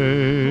in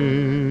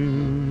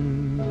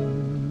vain.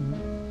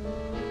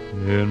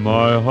 In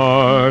my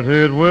heart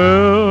it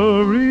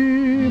will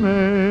remain,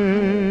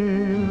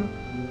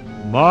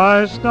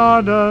 my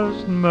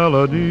stardust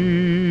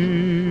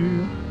melody,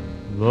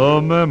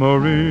 the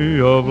memory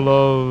of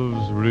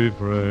love's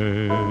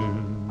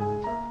refrain.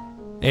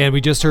 And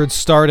we just heard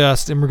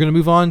Stardust, and we're going to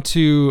move on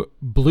to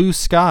Blue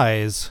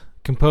Skies,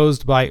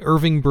 composed by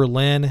Irving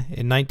Berlin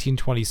in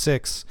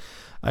 1926.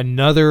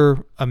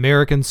 Another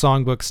American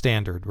songbook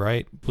standard,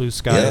 right? Blue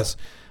Skies.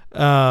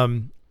 Yeah.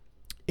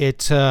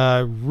 It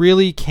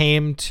really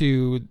came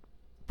to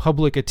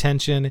public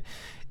attention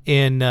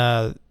in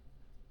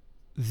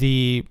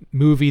the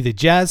movie The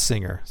Jazz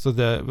Singer, so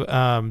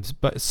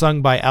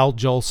sung by Al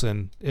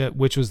Jolson,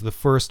 which was the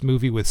first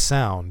movie with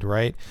sound,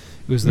 right?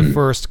 It was the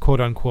first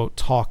quote-unquote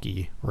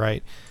talkie,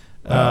 right?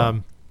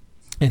 And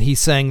he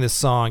sang this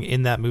song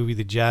in that movie,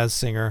 The Jazz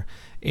Singer,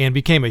 and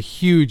became a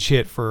huge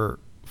hit for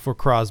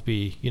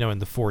Crosby, in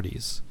the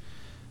 40s.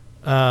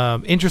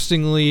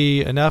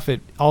 Interestingly enough,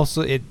 it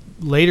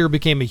later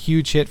became a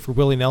huge hit for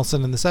Willie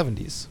Nelson in the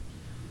 70s.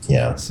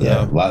 Yeah, so,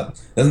 yeah.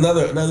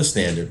 Another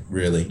standard,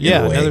 really.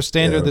 Yeah, another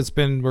standard that's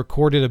been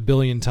recorded 1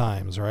 billion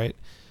times, right?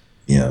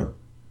 Yeah.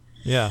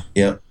 Yeah.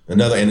 Yeah.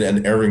 Another,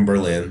 and Irving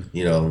Berlin,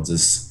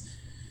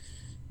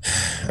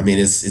 I I mean,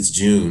 it's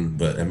June,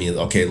 but I mean,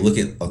 okay,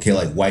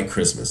 like White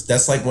Christmas.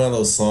 That's like one of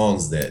those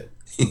songs that,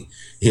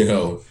 you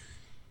know,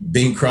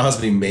 Bing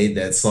Crosby made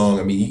that song.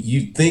 I mean,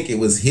 you think it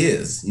was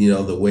his, you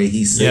know, the way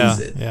he sings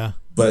it. Yeah.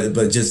 But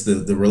just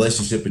the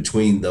relationship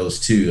between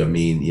those two. I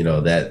mean, you know,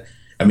 that,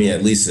 I mean,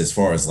 at least as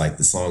far as like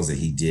the songs that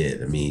he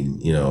did, I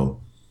mean, you know,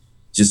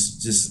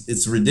 just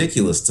it's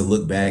ridiculous to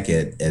look back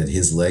at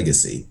his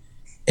legacy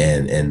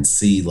and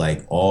see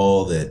like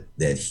all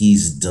that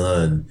he's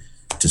done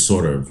to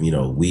sort of, you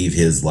know, weave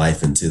his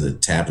life into the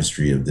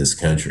tapestry of this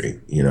country.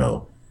 You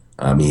know,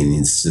 I mean,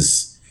 it's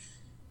just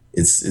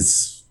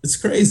it's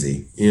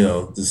crazy, you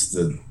know, just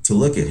to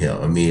look at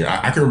him. I mean,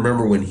 I can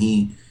remember when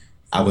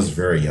I was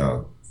very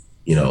young,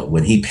 you know,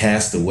 when he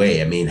passed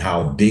away. I mean,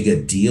 how big a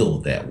deal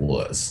that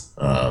was.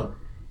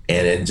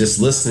 And just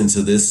listening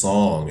to this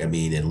song, I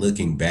mean, and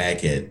looking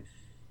back at,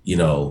 you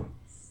know,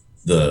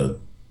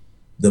 the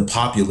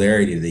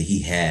popularity that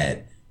he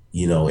had,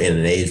 you know, in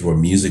an age where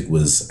music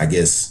was, I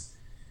guess,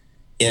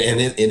 in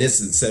its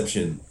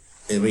inception,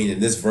 I mean,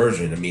 in this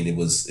version, I mean, it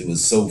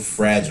was so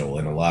fragile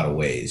in a lot of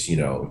ways, you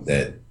know,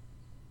 that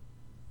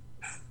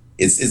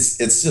it's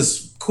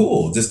just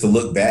cool just to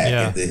look back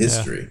at the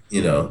history,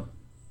 you know.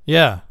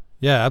 Yeah,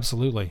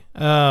 absolutely.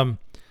 Well,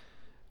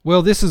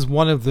 this is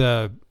one of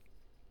the,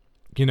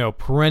 you know,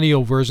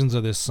 perennial versions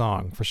of this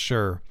song for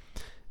sure.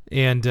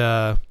 And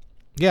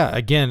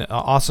again,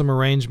 awesome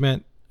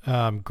arrangement,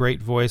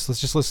 great voice. Let's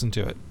just listen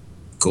to it.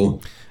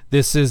 Cool.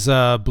 This is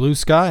Blue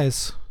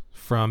Skies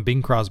from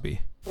Bing Crosby.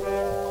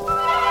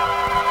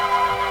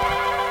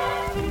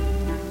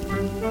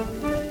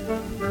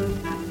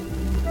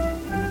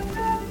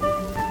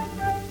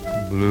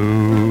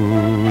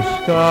 Blue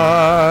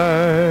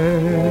sky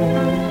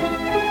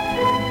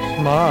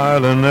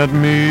smiling at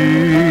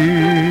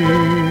me,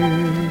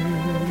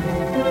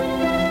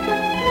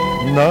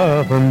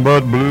 nothing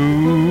but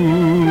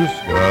blue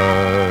skies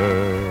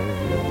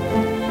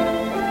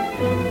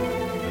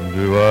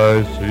do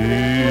I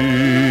see.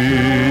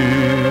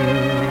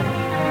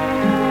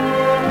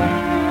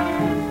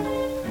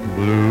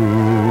 Bluebirds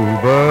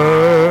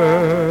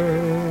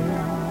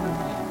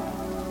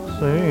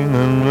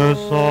singing a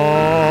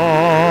song,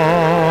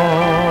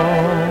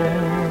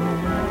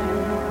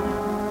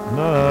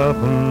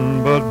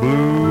 nothing but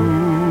bluebirds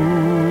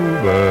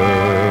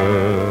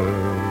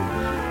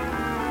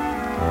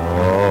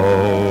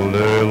all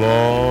day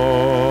long.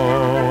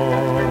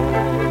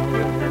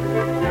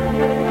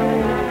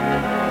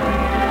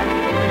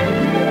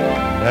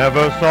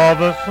 Never saw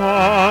the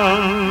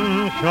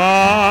sun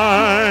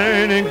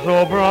shining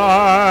so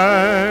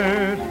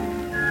bright,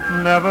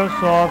 never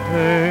saw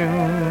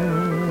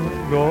things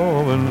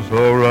going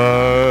so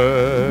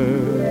right,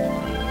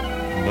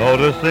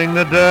 noticing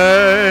the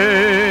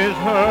days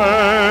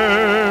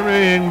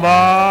hurrying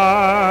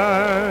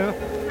by.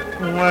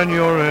 When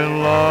you're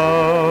in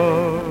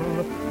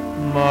love,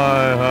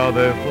 my, how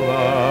they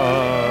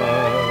fly.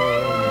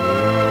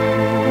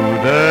 Blue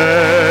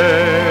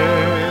days,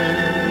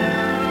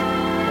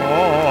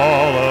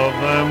 all of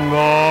them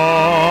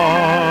gone,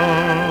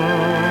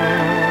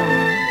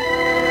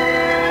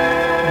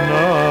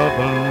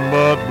 nothing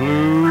but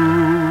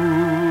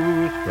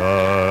blue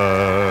skies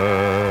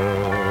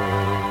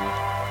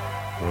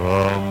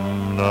from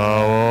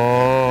now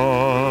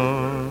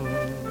on.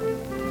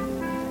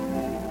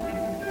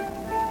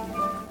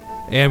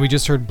 And we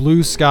just heard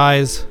Blue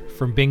Skies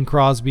from Bing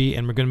Crosby,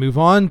 and we're going to move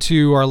on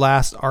to our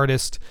last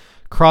artist,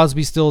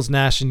 Crosby, Stills,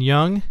 Nash &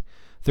 Young.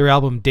 Their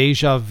album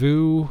Deja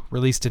Vu,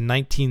 released in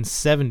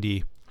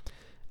 1970.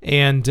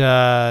 And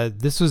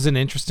this was an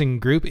interesting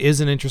group, is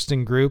an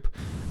interesting group.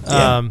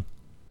 Yeah. I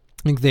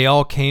think they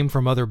all came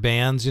from other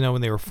bands, you know,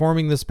 when they were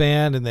forming this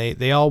band, and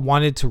they all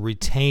wanted to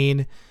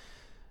retain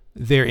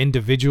their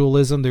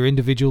individualism, their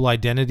individual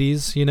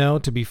identities, you know,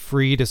 to be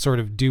free to sort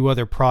of do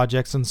other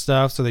projects and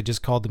stuff. So they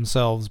just called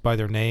themselves by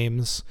their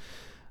names.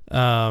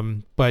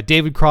 But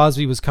David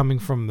Crosby was coming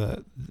from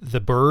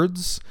the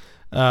Byrds.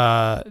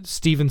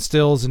 Stephen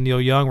Stills and Neil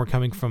Young were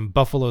coming from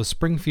Buffalo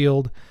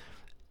Springfield,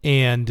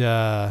 and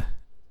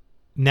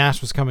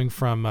Nash was coming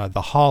from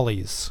the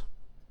Hollies.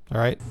 All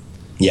right.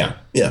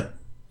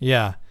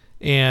 Yeah.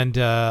 And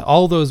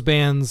all those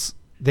bands,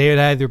 they had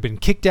either been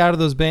kicked out of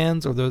those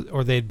bands,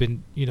 or they'd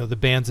been, you know, the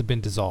bands had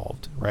been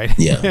dissolved, right?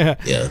 Yeah.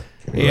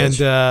 And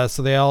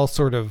so they all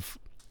sort of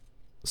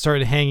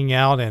started hanging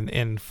out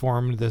and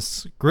formed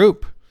this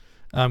group.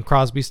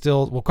 Crosby,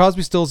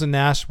 Stills, and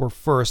Nash were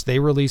first. They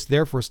released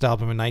their first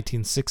album in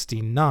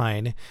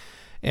 1969,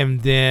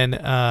 and then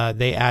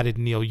they added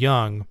Neil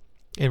Young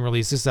and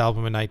released this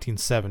album in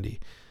 1970.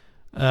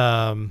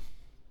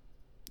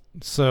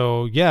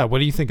 So yeah, what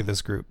do you think of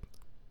this group?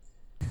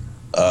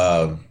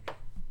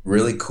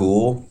 Really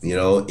cool, you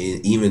know,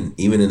 even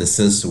in the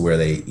sense to where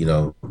they, you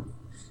know,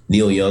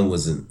 Neil Young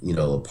wasn't, you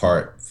know, a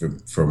part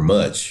for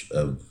much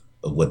of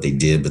what they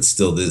did, but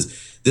still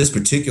this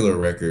particular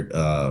record,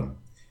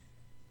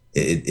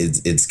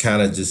 it's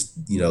kind of just,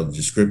 you know,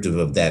 descriptive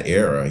of that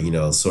era, you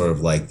know, sort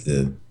of like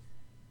the,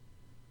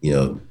 you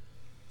know,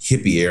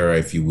 hippie era,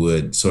 if you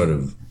would, sort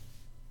of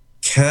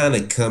kind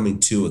of coming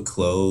to a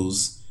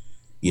close,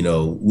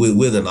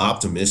 with an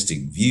optimistic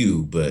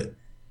view, but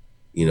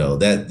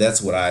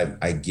that's what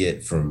I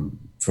get from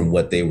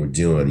what they were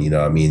doing.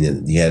 I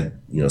mean, you had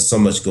so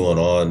much going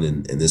on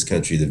in this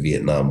country, the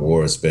Vietnam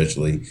War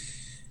especially,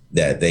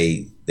 that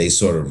they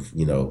sort of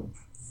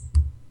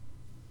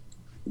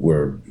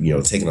were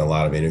taking a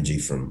lot of energy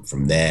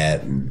from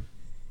that, and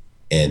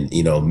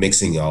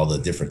mixing all the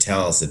different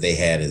talents that they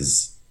had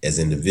as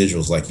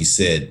individuals, like you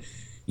said,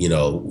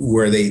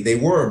 where they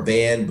were a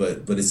band,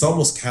 but it's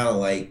almost kind of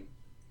like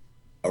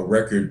a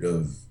record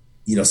of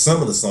some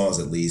of the songs,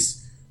 at least,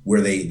 where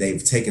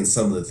they've taken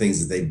some of the things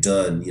that they've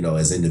done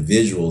as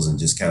individuals and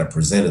just kind of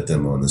presented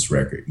them on this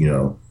record.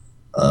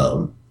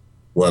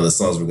 One of the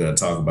songs we're going to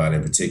talk about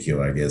in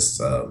particular, I guess,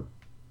 4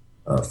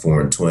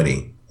 and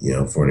 20,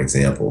 for an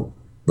example.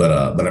 But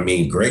I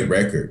mean, great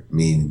record. I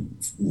mean,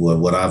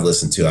 what I've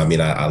listened to, I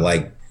mean, I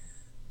like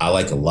a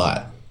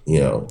lot.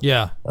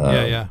 Yeah.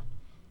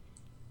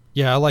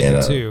 I like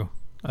it too.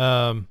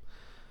 I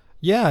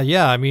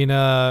mean,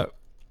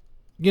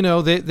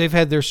 they've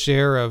had their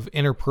share of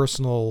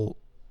interpersonal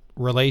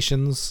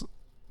relations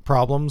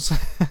problems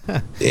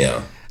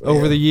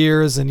over the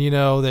years, and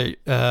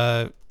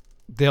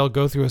they'll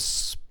go through a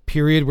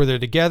period where they're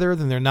together,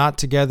 then they're not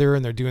together,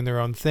 and they're doing their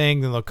own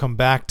thing, then they'll come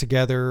back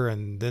together,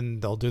 and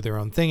then they'll do their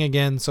own thing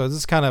again. So this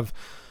is kind of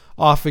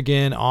off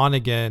again, on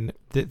again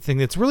thing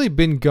that's really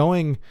been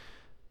going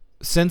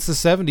since the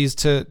 70s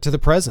to the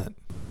present.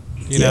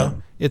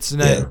 It's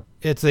not,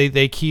 it's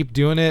they keep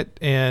doing it,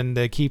 and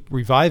they keep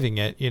reviving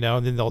it,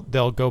 and then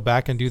they'll go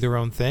back and do their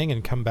own thing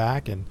and come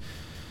back, and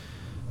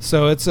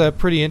so it's a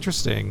pretty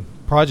interesting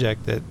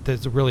project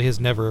that really has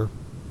never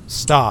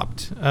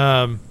stopped.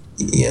 And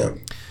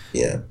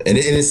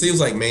it seems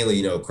like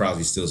mainly,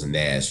 Crosby, Stills, and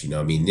Nash.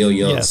 I mean, Neil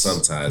Young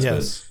sometimes,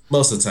 but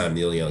most of the time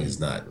Neil Young is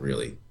not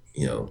really,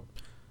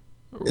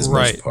 as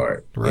much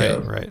part.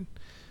 Right.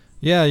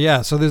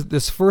 Yeah. So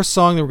this first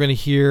song that we're going to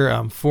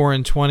hear, 4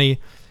 and 20,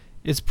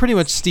 it's pretty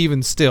much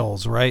Stephen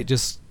Stills, right?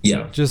 Just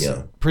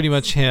pretty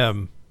much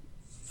him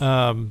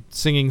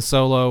singing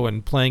solo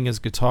and playing his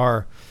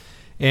guitar.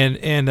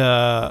 And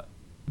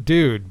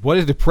dude, what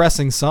a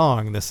depressing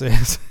song this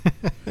is.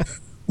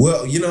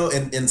 Well,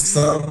 in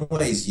some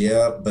ways,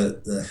 yeah.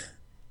 But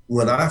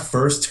when I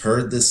first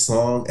heard this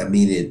song, I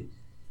mean,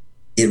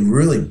 it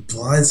really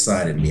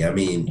blindsided me. I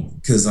mean,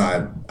 because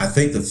I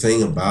think the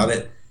thing about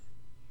it,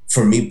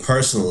 for me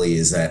personally,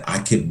 is that I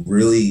could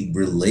really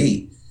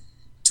relate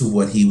to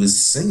what he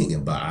was singing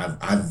about.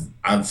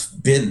 I've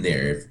been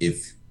there,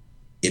 if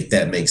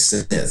that makes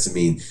sense. I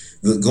mean,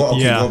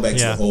 going back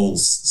to the whole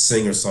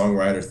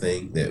singer-songwriter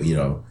thing that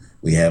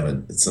we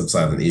have some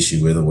sort of an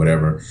issue with or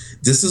whatever.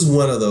 This is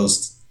one of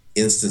those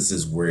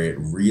instances where it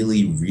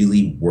really,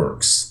 really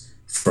works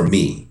for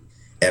me.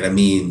 And I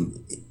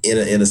mean,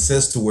 in a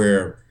sense to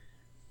where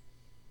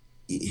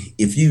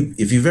if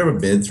you've ever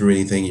been through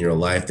anything in your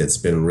life that's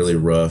been really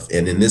rough,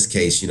 and in this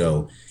case,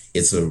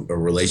 it's a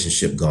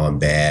relationship gone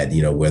bad,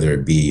 whether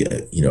it be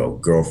a,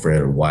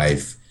 girlfriend or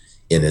wife,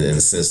 in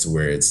a sense to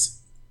where it's,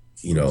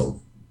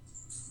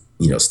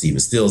 Stephen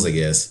Stills, I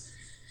guess,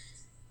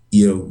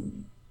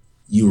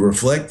 you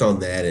reflect on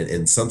that,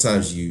 and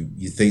sometimes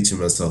you think to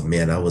myself,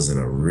 man, I was in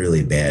a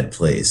really bad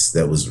place.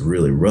 That was a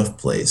really rough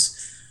place.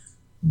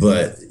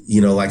 But,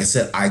 like I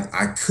said,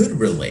 I could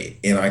relate,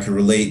 and I can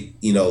relate,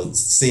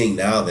 seeing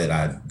now that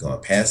I've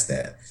gone past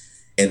that,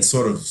 and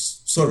sort of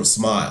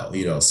smile,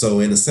 So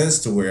in a sense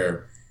to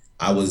where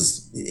I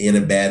was in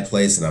a bad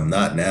place and I'm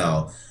not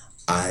now,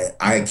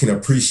 I can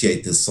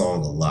appreciate this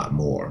song a lot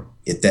more,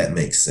 if that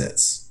makes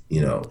sense,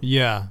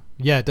 Yeah,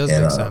 it does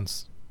make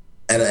sense.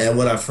 And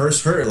when I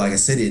first heard it, like I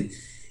said,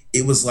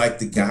 it was like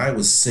the guy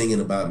was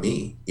singing about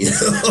me.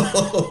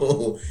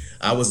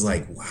 I was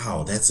like,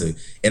 wow,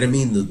 and I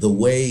mean the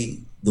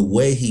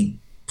way he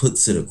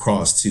puts it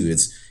across too.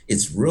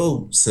 It's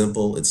real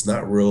simple. It's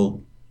not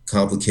real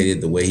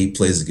complicated. The way he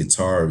plays the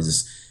guitar is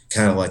just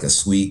kind of like a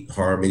sweet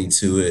harmony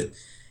to it,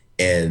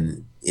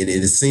 and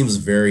it seems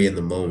very in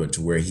the moment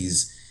to where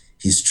he's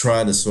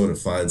trying to sort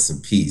of find some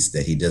peace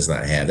that he does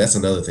not have. That's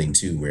another thing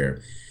too, where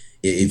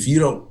if you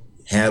don't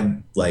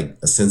have like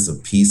a sense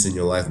of peace in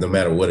your life, no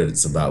matter what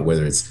it's about,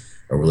 whether it's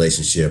a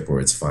relationship or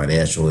it's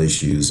financial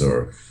issues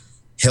or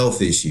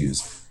health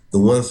issues, the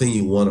one thing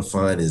you want to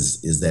find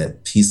is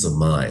that peace of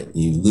mind.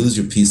 You lose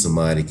your peace of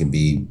mind, it can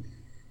be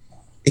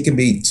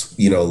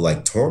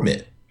like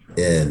torment,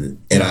 and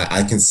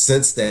I can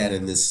sense that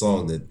in this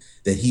song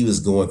that he was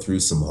going through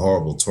some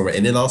horrible torment.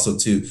 And then also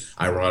too,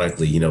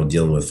 ironically,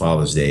 dealing with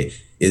Father's Day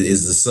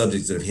is the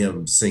subject of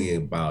him singing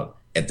about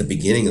at the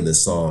beginning of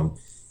this song,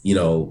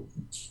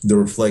 the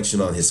reflection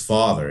on his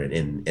father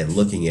and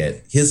looking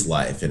at his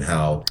life and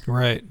how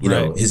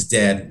his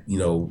dad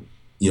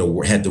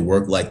had to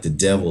work like the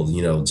devil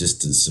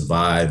just to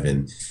survive,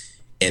 and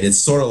it's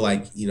sort of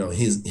like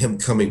him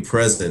coming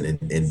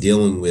present and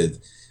dealing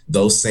with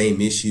those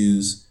same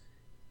issues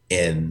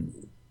and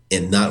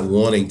not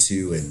wanting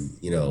to, and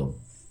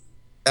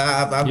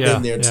I've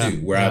been there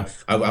too, where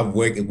I've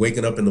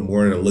waking up in the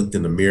morning and looked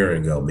in the mirror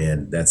and go,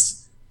 man,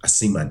 that's I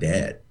see my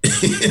dad.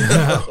 You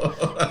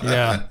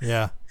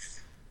know?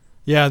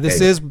 Yeah. This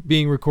Hey. is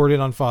being recorded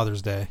on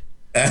Father's Day.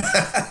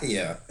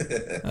 Yeah.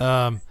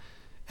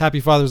 Happy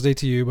Father's Day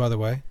to you, by the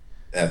way.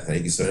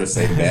 Thank you, sir.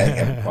 Same back.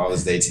 Happy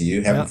Father's Day to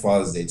you. Happy Yep.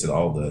 Father's Day to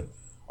all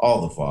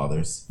the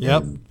fathers.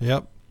 Yep.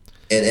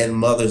 And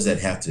mothers that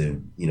have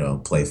to,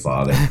 play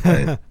father.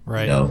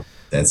 Right.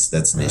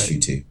 That's an issue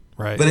too.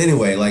 Right. But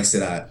anyway, like I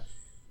said, I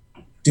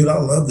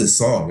love this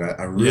song.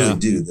 I really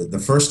do. The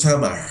first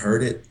time I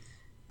heard it,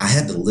 I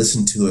had to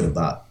listen to it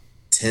about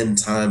 10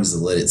 times to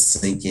let it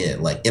sink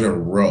in, like in a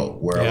row,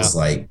 where I was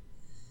like,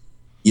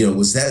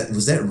 was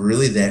that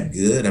really that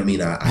good? I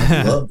mean,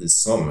 I love this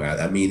song.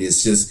 I mean, it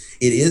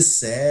is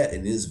sad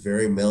and it is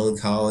very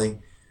melancholy,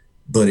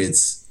 but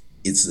it's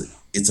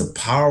a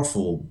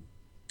powerful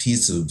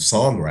piece of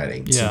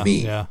songwriting to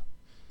me. Yeah.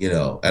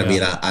 I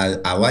mean,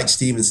 I like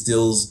Stephen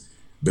Stills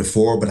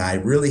before, but I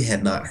really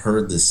had not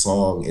heard this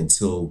song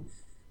until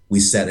we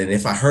sat. And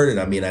if I heard it,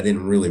 I mean, I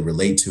didn't really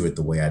relate to it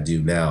the way I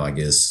do now, I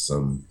guess.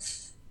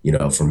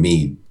 For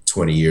me,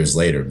 20 years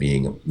later,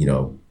 being,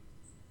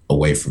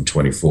 away from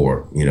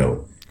 24,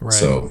 Right.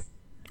 So.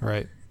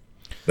 Right.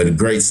 But a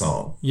great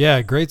song.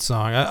 Yeah, great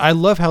song. I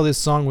love how this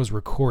song was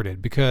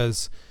recorded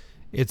because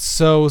it's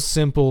so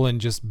simple and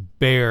just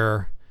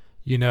bare,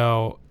 and,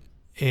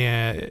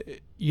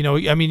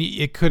 I mean,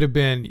 it could have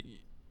been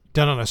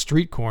done on a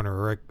street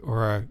corner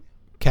or a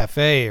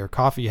cafe or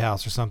coffee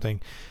house or something.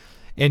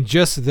 And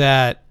just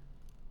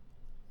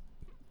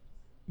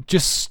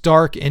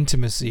stark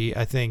intimacy,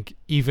 I think,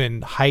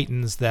 even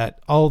heightens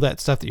all that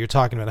stuff that you're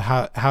talking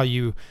about, how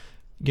you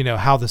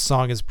how the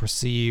song is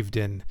perceived,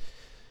 and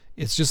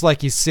it's just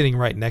like he's sitting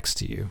right next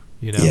to you,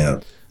 Yeah.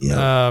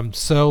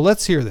 So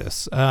let's hear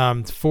this.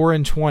 4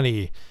 and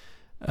 20,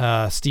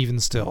 Stephen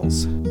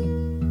Stills.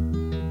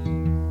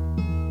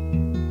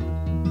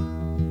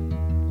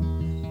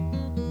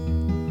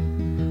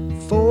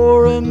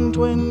 4 and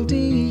 20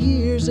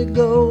 years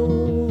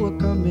ago, I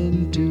come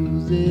into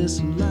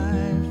this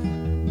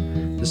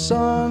life, the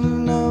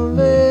son of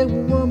a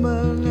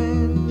woman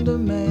and a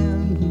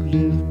man who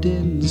lived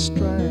in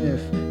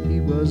strife. He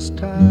was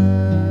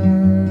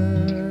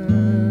tired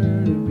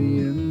of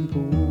being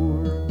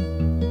poor,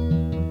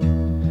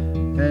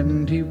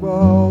 and he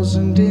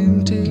wasn't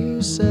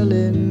into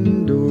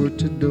selling door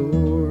to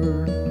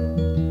door,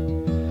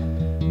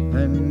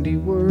 and he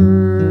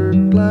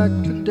worked like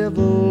the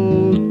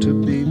devil to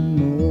be more.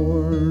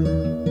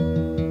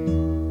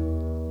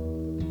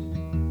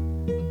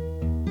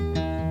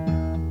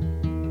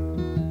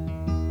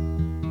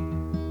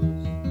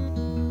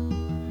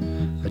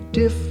 A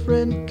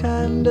different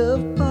kind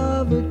of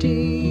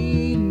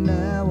poverty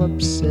now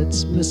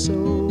upsets me so.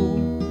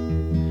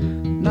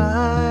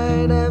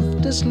 Night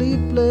after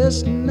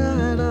sleepless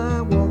night,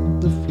 I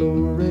walk the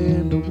floor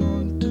and I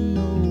want to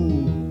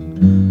know,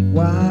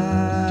 why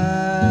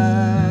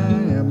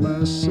am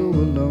I so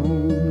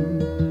alone?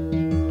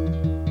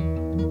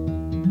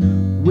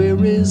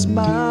 Where is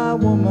my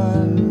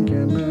woman?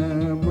 Can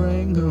I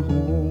bring her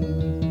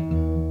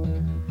home?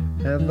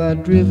 Have I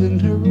driven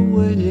her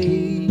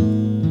away?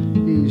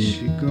 Is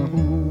she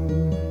gone?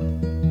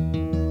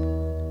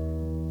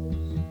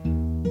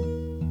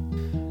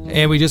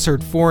 And we just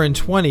heard 4 and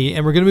 20,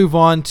 and we're going to move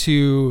on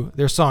to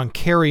their song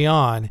Carry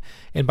On.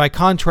 And by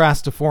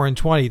contrast to 4 and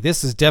 20,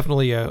 this is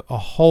definitely a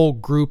whole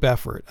group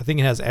effort. I think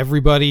it has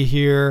everybody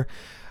here.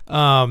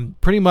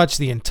 Pretty much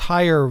the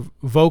entire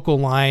vocal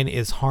line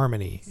is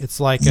harmony. It's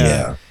like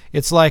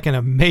it's like an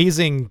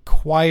amazing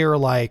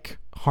choir-like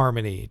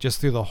harmony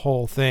just through the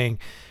whole thing.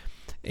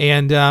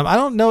 And I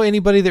don't know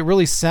anybody that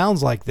really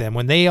sounds like them.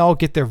 When they all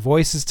get their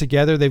voices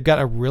together, they've got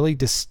a really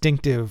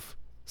distinctive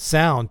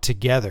sound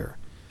together.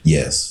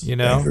 Yes,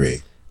 I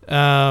agree.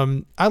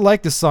 I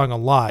like this song a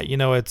lot.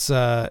 It's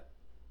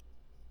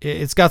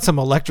got some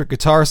electric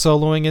guitar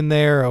soloing in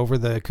there over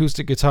the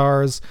acoustic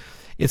guitars.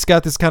 It's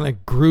got this kind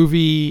of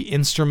groovy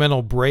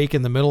instrumental break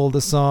in the middle of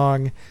the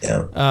song.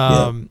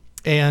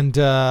 And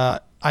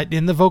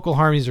the vocal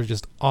harmonies are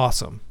just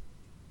awesome.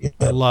 Yeah.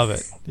 I love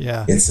it.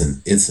 Yeah. It's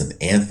an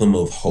anthem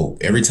of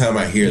hope. Every time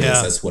I hear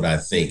this, that's what I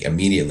think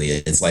immediately.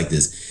 It's like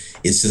this.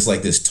 It's just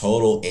like this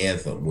total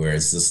anthem where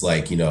it's just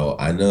like,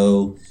 I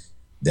know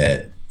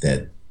that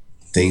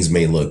things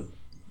may look,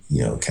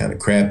 kind of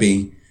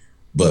crappy,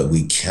 but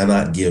we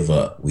cannot give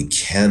up. We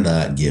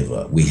cannot give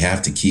up. We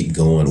have to keep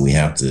going. We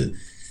have to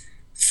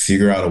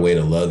figure out a way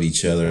to love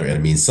each other. And I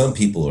mean, some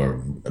people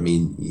are,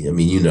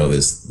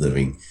 this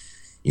living,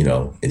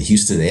 in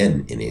Houston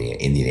and in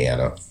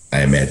Indiana,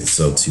 I imagine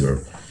so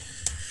too.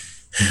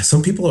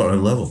 Some people are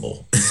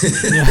unlovable.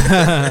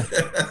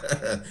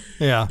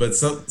 Yeah. But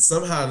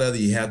somehow or another,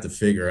 you have to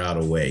figure out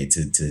a way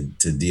to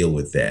deal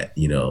with that,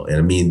 and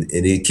I mean,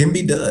 and it can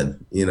be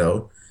done, and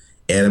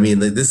I mean,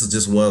 this is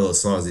just one of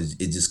those songs.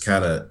 It just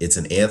it's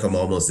an anthem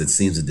almost that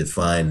seems to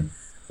define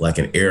like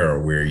an era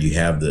where you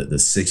have the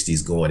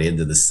 60s going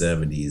into the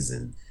 70s,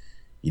 and,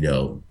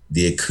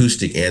 the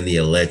acoustic and the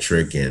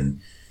electric,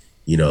 and,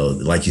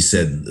 like you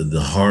said,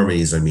 the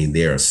harmonies, I mean,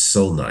 they are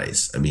so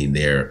nice. I mean,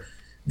 and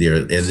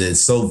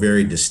it's so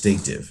very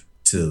distinctive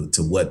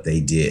to what they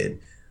did.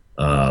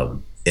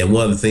 And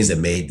one of the things that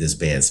made this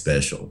band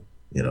special,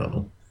 you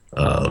know,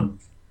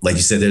 like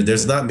you said,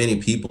 there's not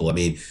many people. I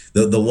mean,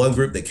 the one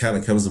group that kind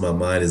of comes to my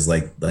mind is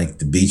like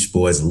the Beach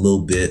Boys a little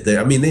bit.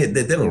 I mean,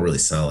 they don't really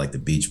sound like the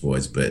Beach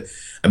Boys, but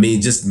I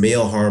mean, just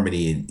male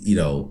harmony, you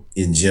know,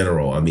 in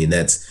general. I mean,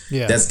 that's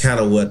kind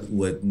of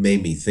what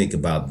made me think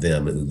about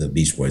them, the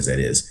Beach Boys, that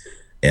is.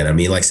 And I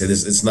mean, like I said,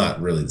 it's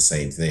not really the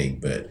same thing,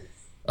 but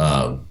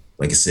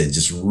like I said,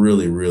 just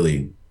really,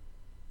 really,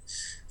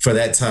 for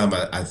that time,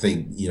 I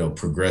think, you know,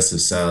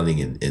 progressive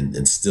sounding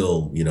and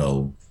still, you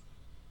know,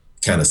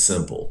 kind of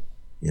simple,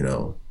 you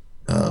know,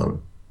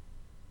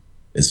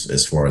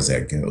 as far as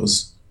that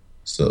goes.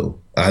 So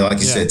like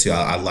you said too,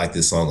 I like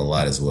this song a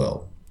lot as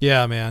well.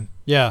 Yeah, man.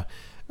 Yeah.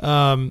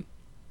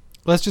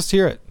 Let's just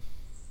hear it.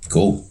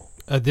 Cool.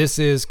 This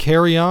is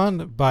Carry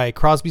On by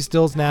Crosby,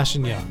 Stills, Nash &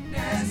 Young.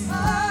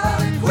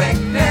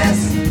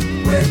 Quickness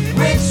with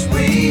which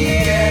we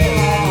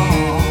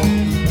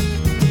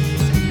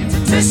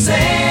to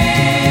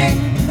sing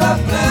the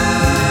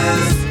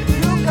blues,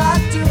 you got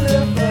to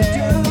live the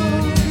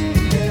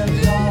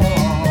dues, live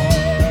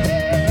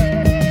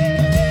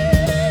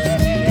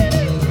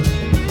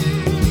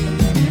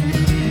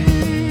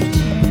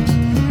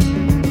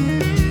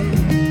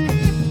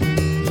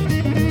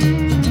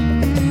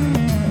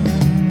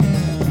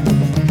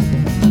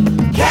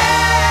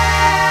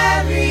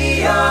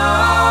carry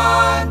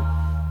on,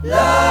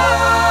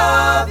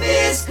 love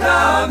is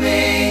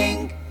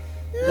coming,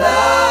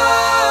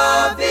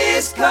 love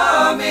is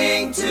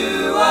coming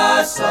to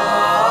us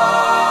all.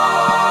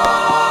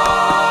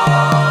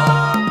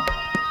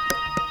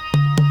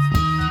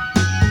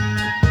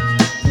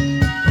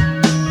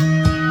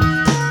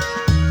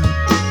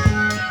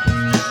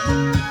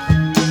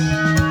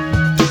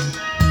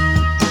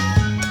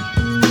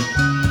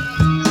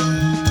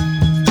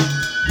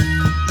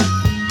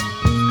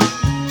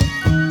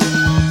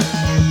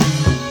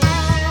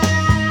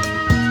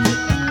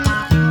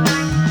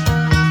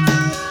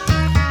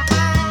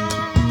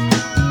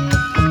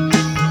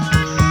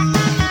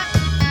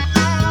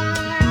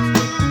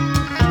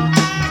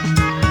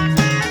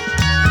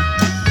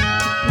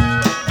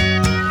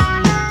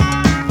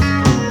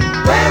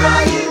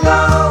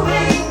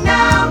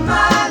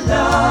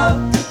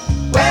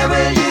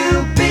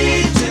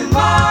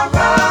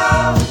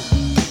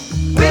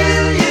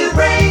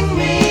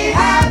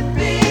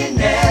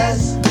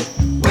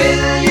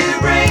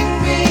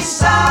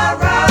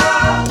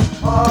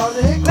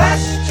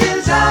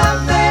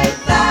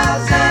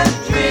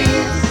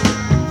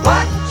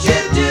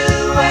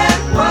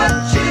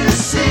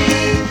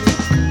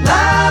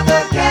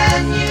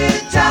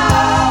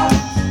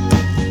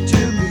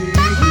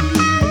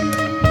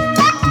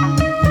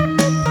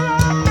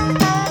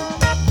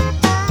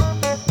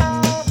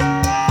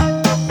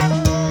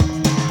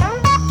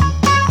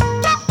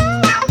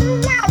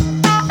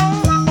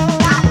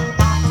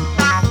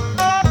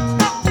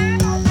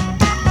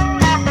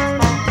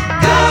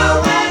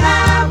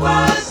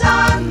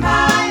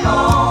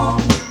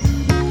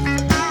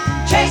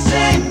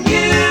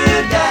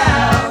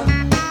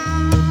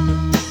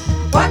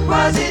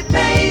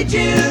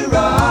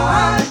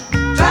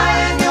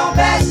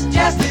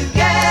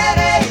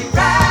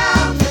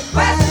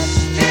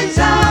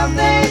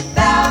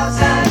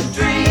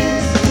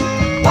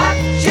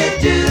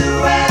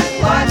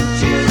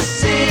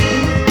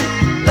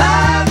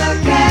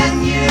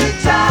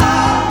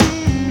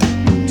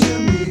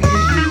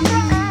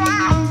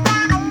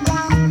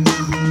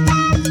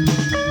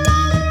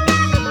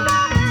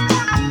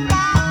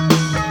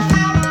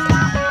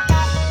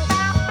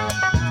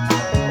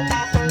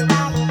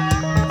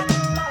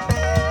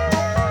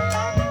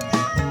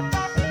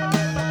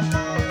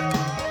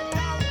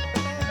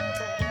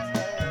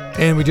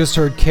 And we just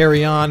heard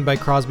Carry On by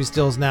Crosby,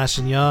 Stills, Nash &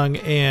 Young.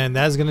 And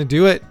that is going to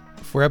do it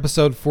for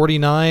episode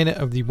 49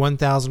 of the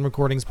 1000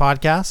 Recordings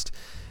podcast.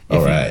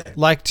 If you'd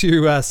like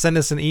to send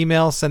us an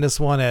email, send us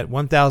one at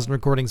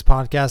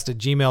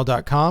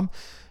 1000recordingspodcast@gmail.com.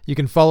 You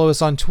can follow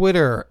us on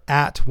Twitter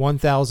at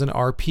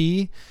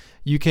 1000rp.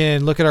 You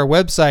can look at our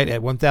website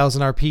at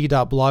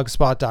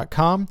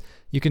 1000rp.blogspot.com.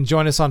 You can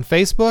join us on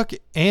Facebook,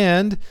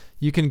 and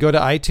you can go to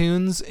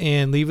iTunes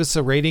and leave us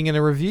a rating and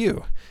a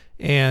review.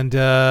 And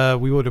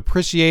we would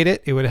appreciate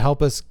it. It would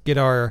help us get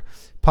our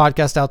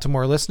podcast out to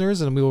more listeners,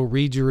 and we will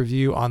read your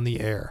review on the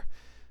air.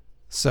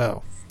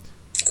 So,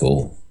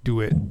 cool.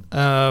 Do it.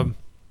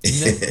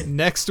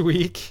 Next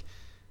week,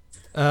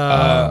 we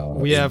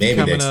have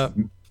coming up.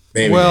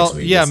 Maybe next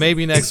week. Yeah,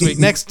 maybe next week.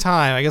 Next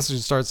time. I guess we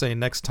should start saying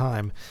next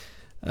time.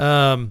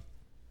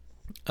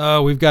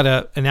 We've got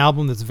an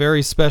album that's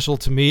very special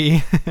to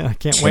me. I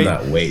can't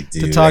wait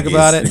dude. to talk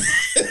about it.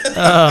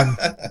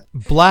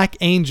 Black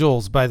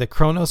Angels by the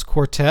Kronos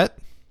Quartet.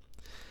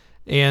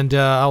 And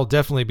I'll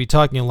definitely be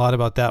talking a lot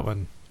about that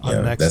one on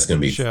the next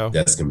show.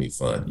 That's going to be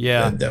fun.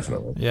 Yeah.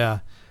 Definitely. Yeah.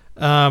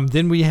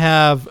 Then we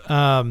have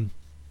an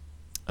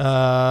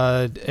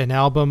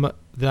album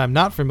that I'm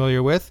not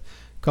familiar with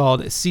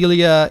called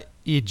Celia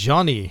y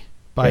Johnny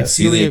by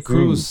Celia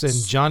Cruz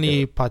and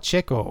Johnny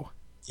Pacheco.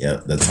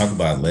 Yeah, the talk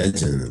about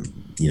legend,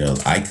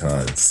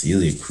 icon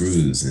Celia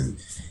Cruz and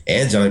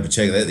Johnny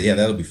Pacheco.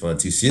 That'll be fun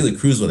too. Celia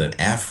Cruz with an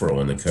afro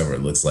on the cover.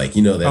 It looks like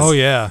that's. Oh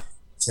yeah.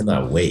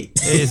 Cannot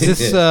wait. Is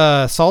this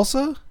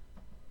salsa?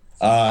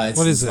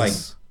 What is like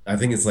this? I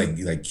think it's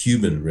like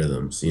Cuban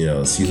rhythms.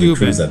 Celia Cuban.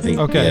 Cruz. I think.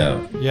 Okay.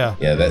 Yeah.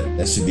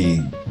 That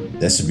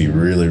should be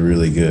really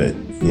really good.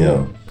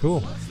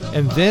 Cool.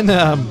 And then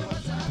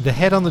the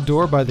Head on the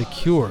Door by The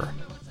Cure.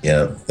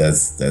 Yeah,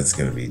 that's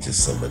gonna be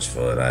just so much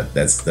fun.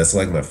 That's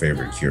like my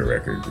favorite Cure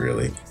record,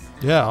 really.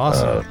 Yeah,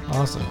 awesome.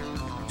 Awesome.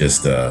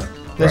 Just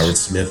Robert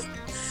Smith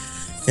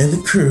and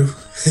the crew.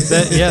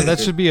 that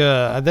should be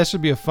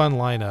a fun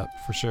lineup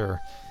for sure.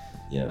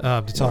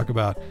 Yeah. To talk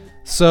about.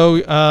 So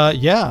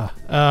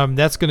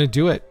that's gonna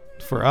do it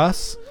for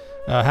us.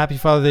 Happy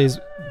Father's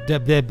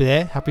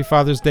Day, Happy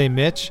Father's Day,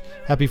 Mitch.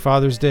 Happy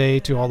Father's Day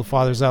to all the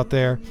fathers out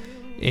there,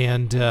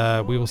 and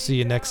we will see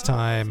you next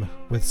time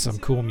with some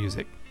cool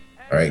music.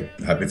 All right.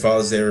 Happy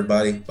Father's Day,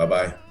 everybody. Bye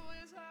bye.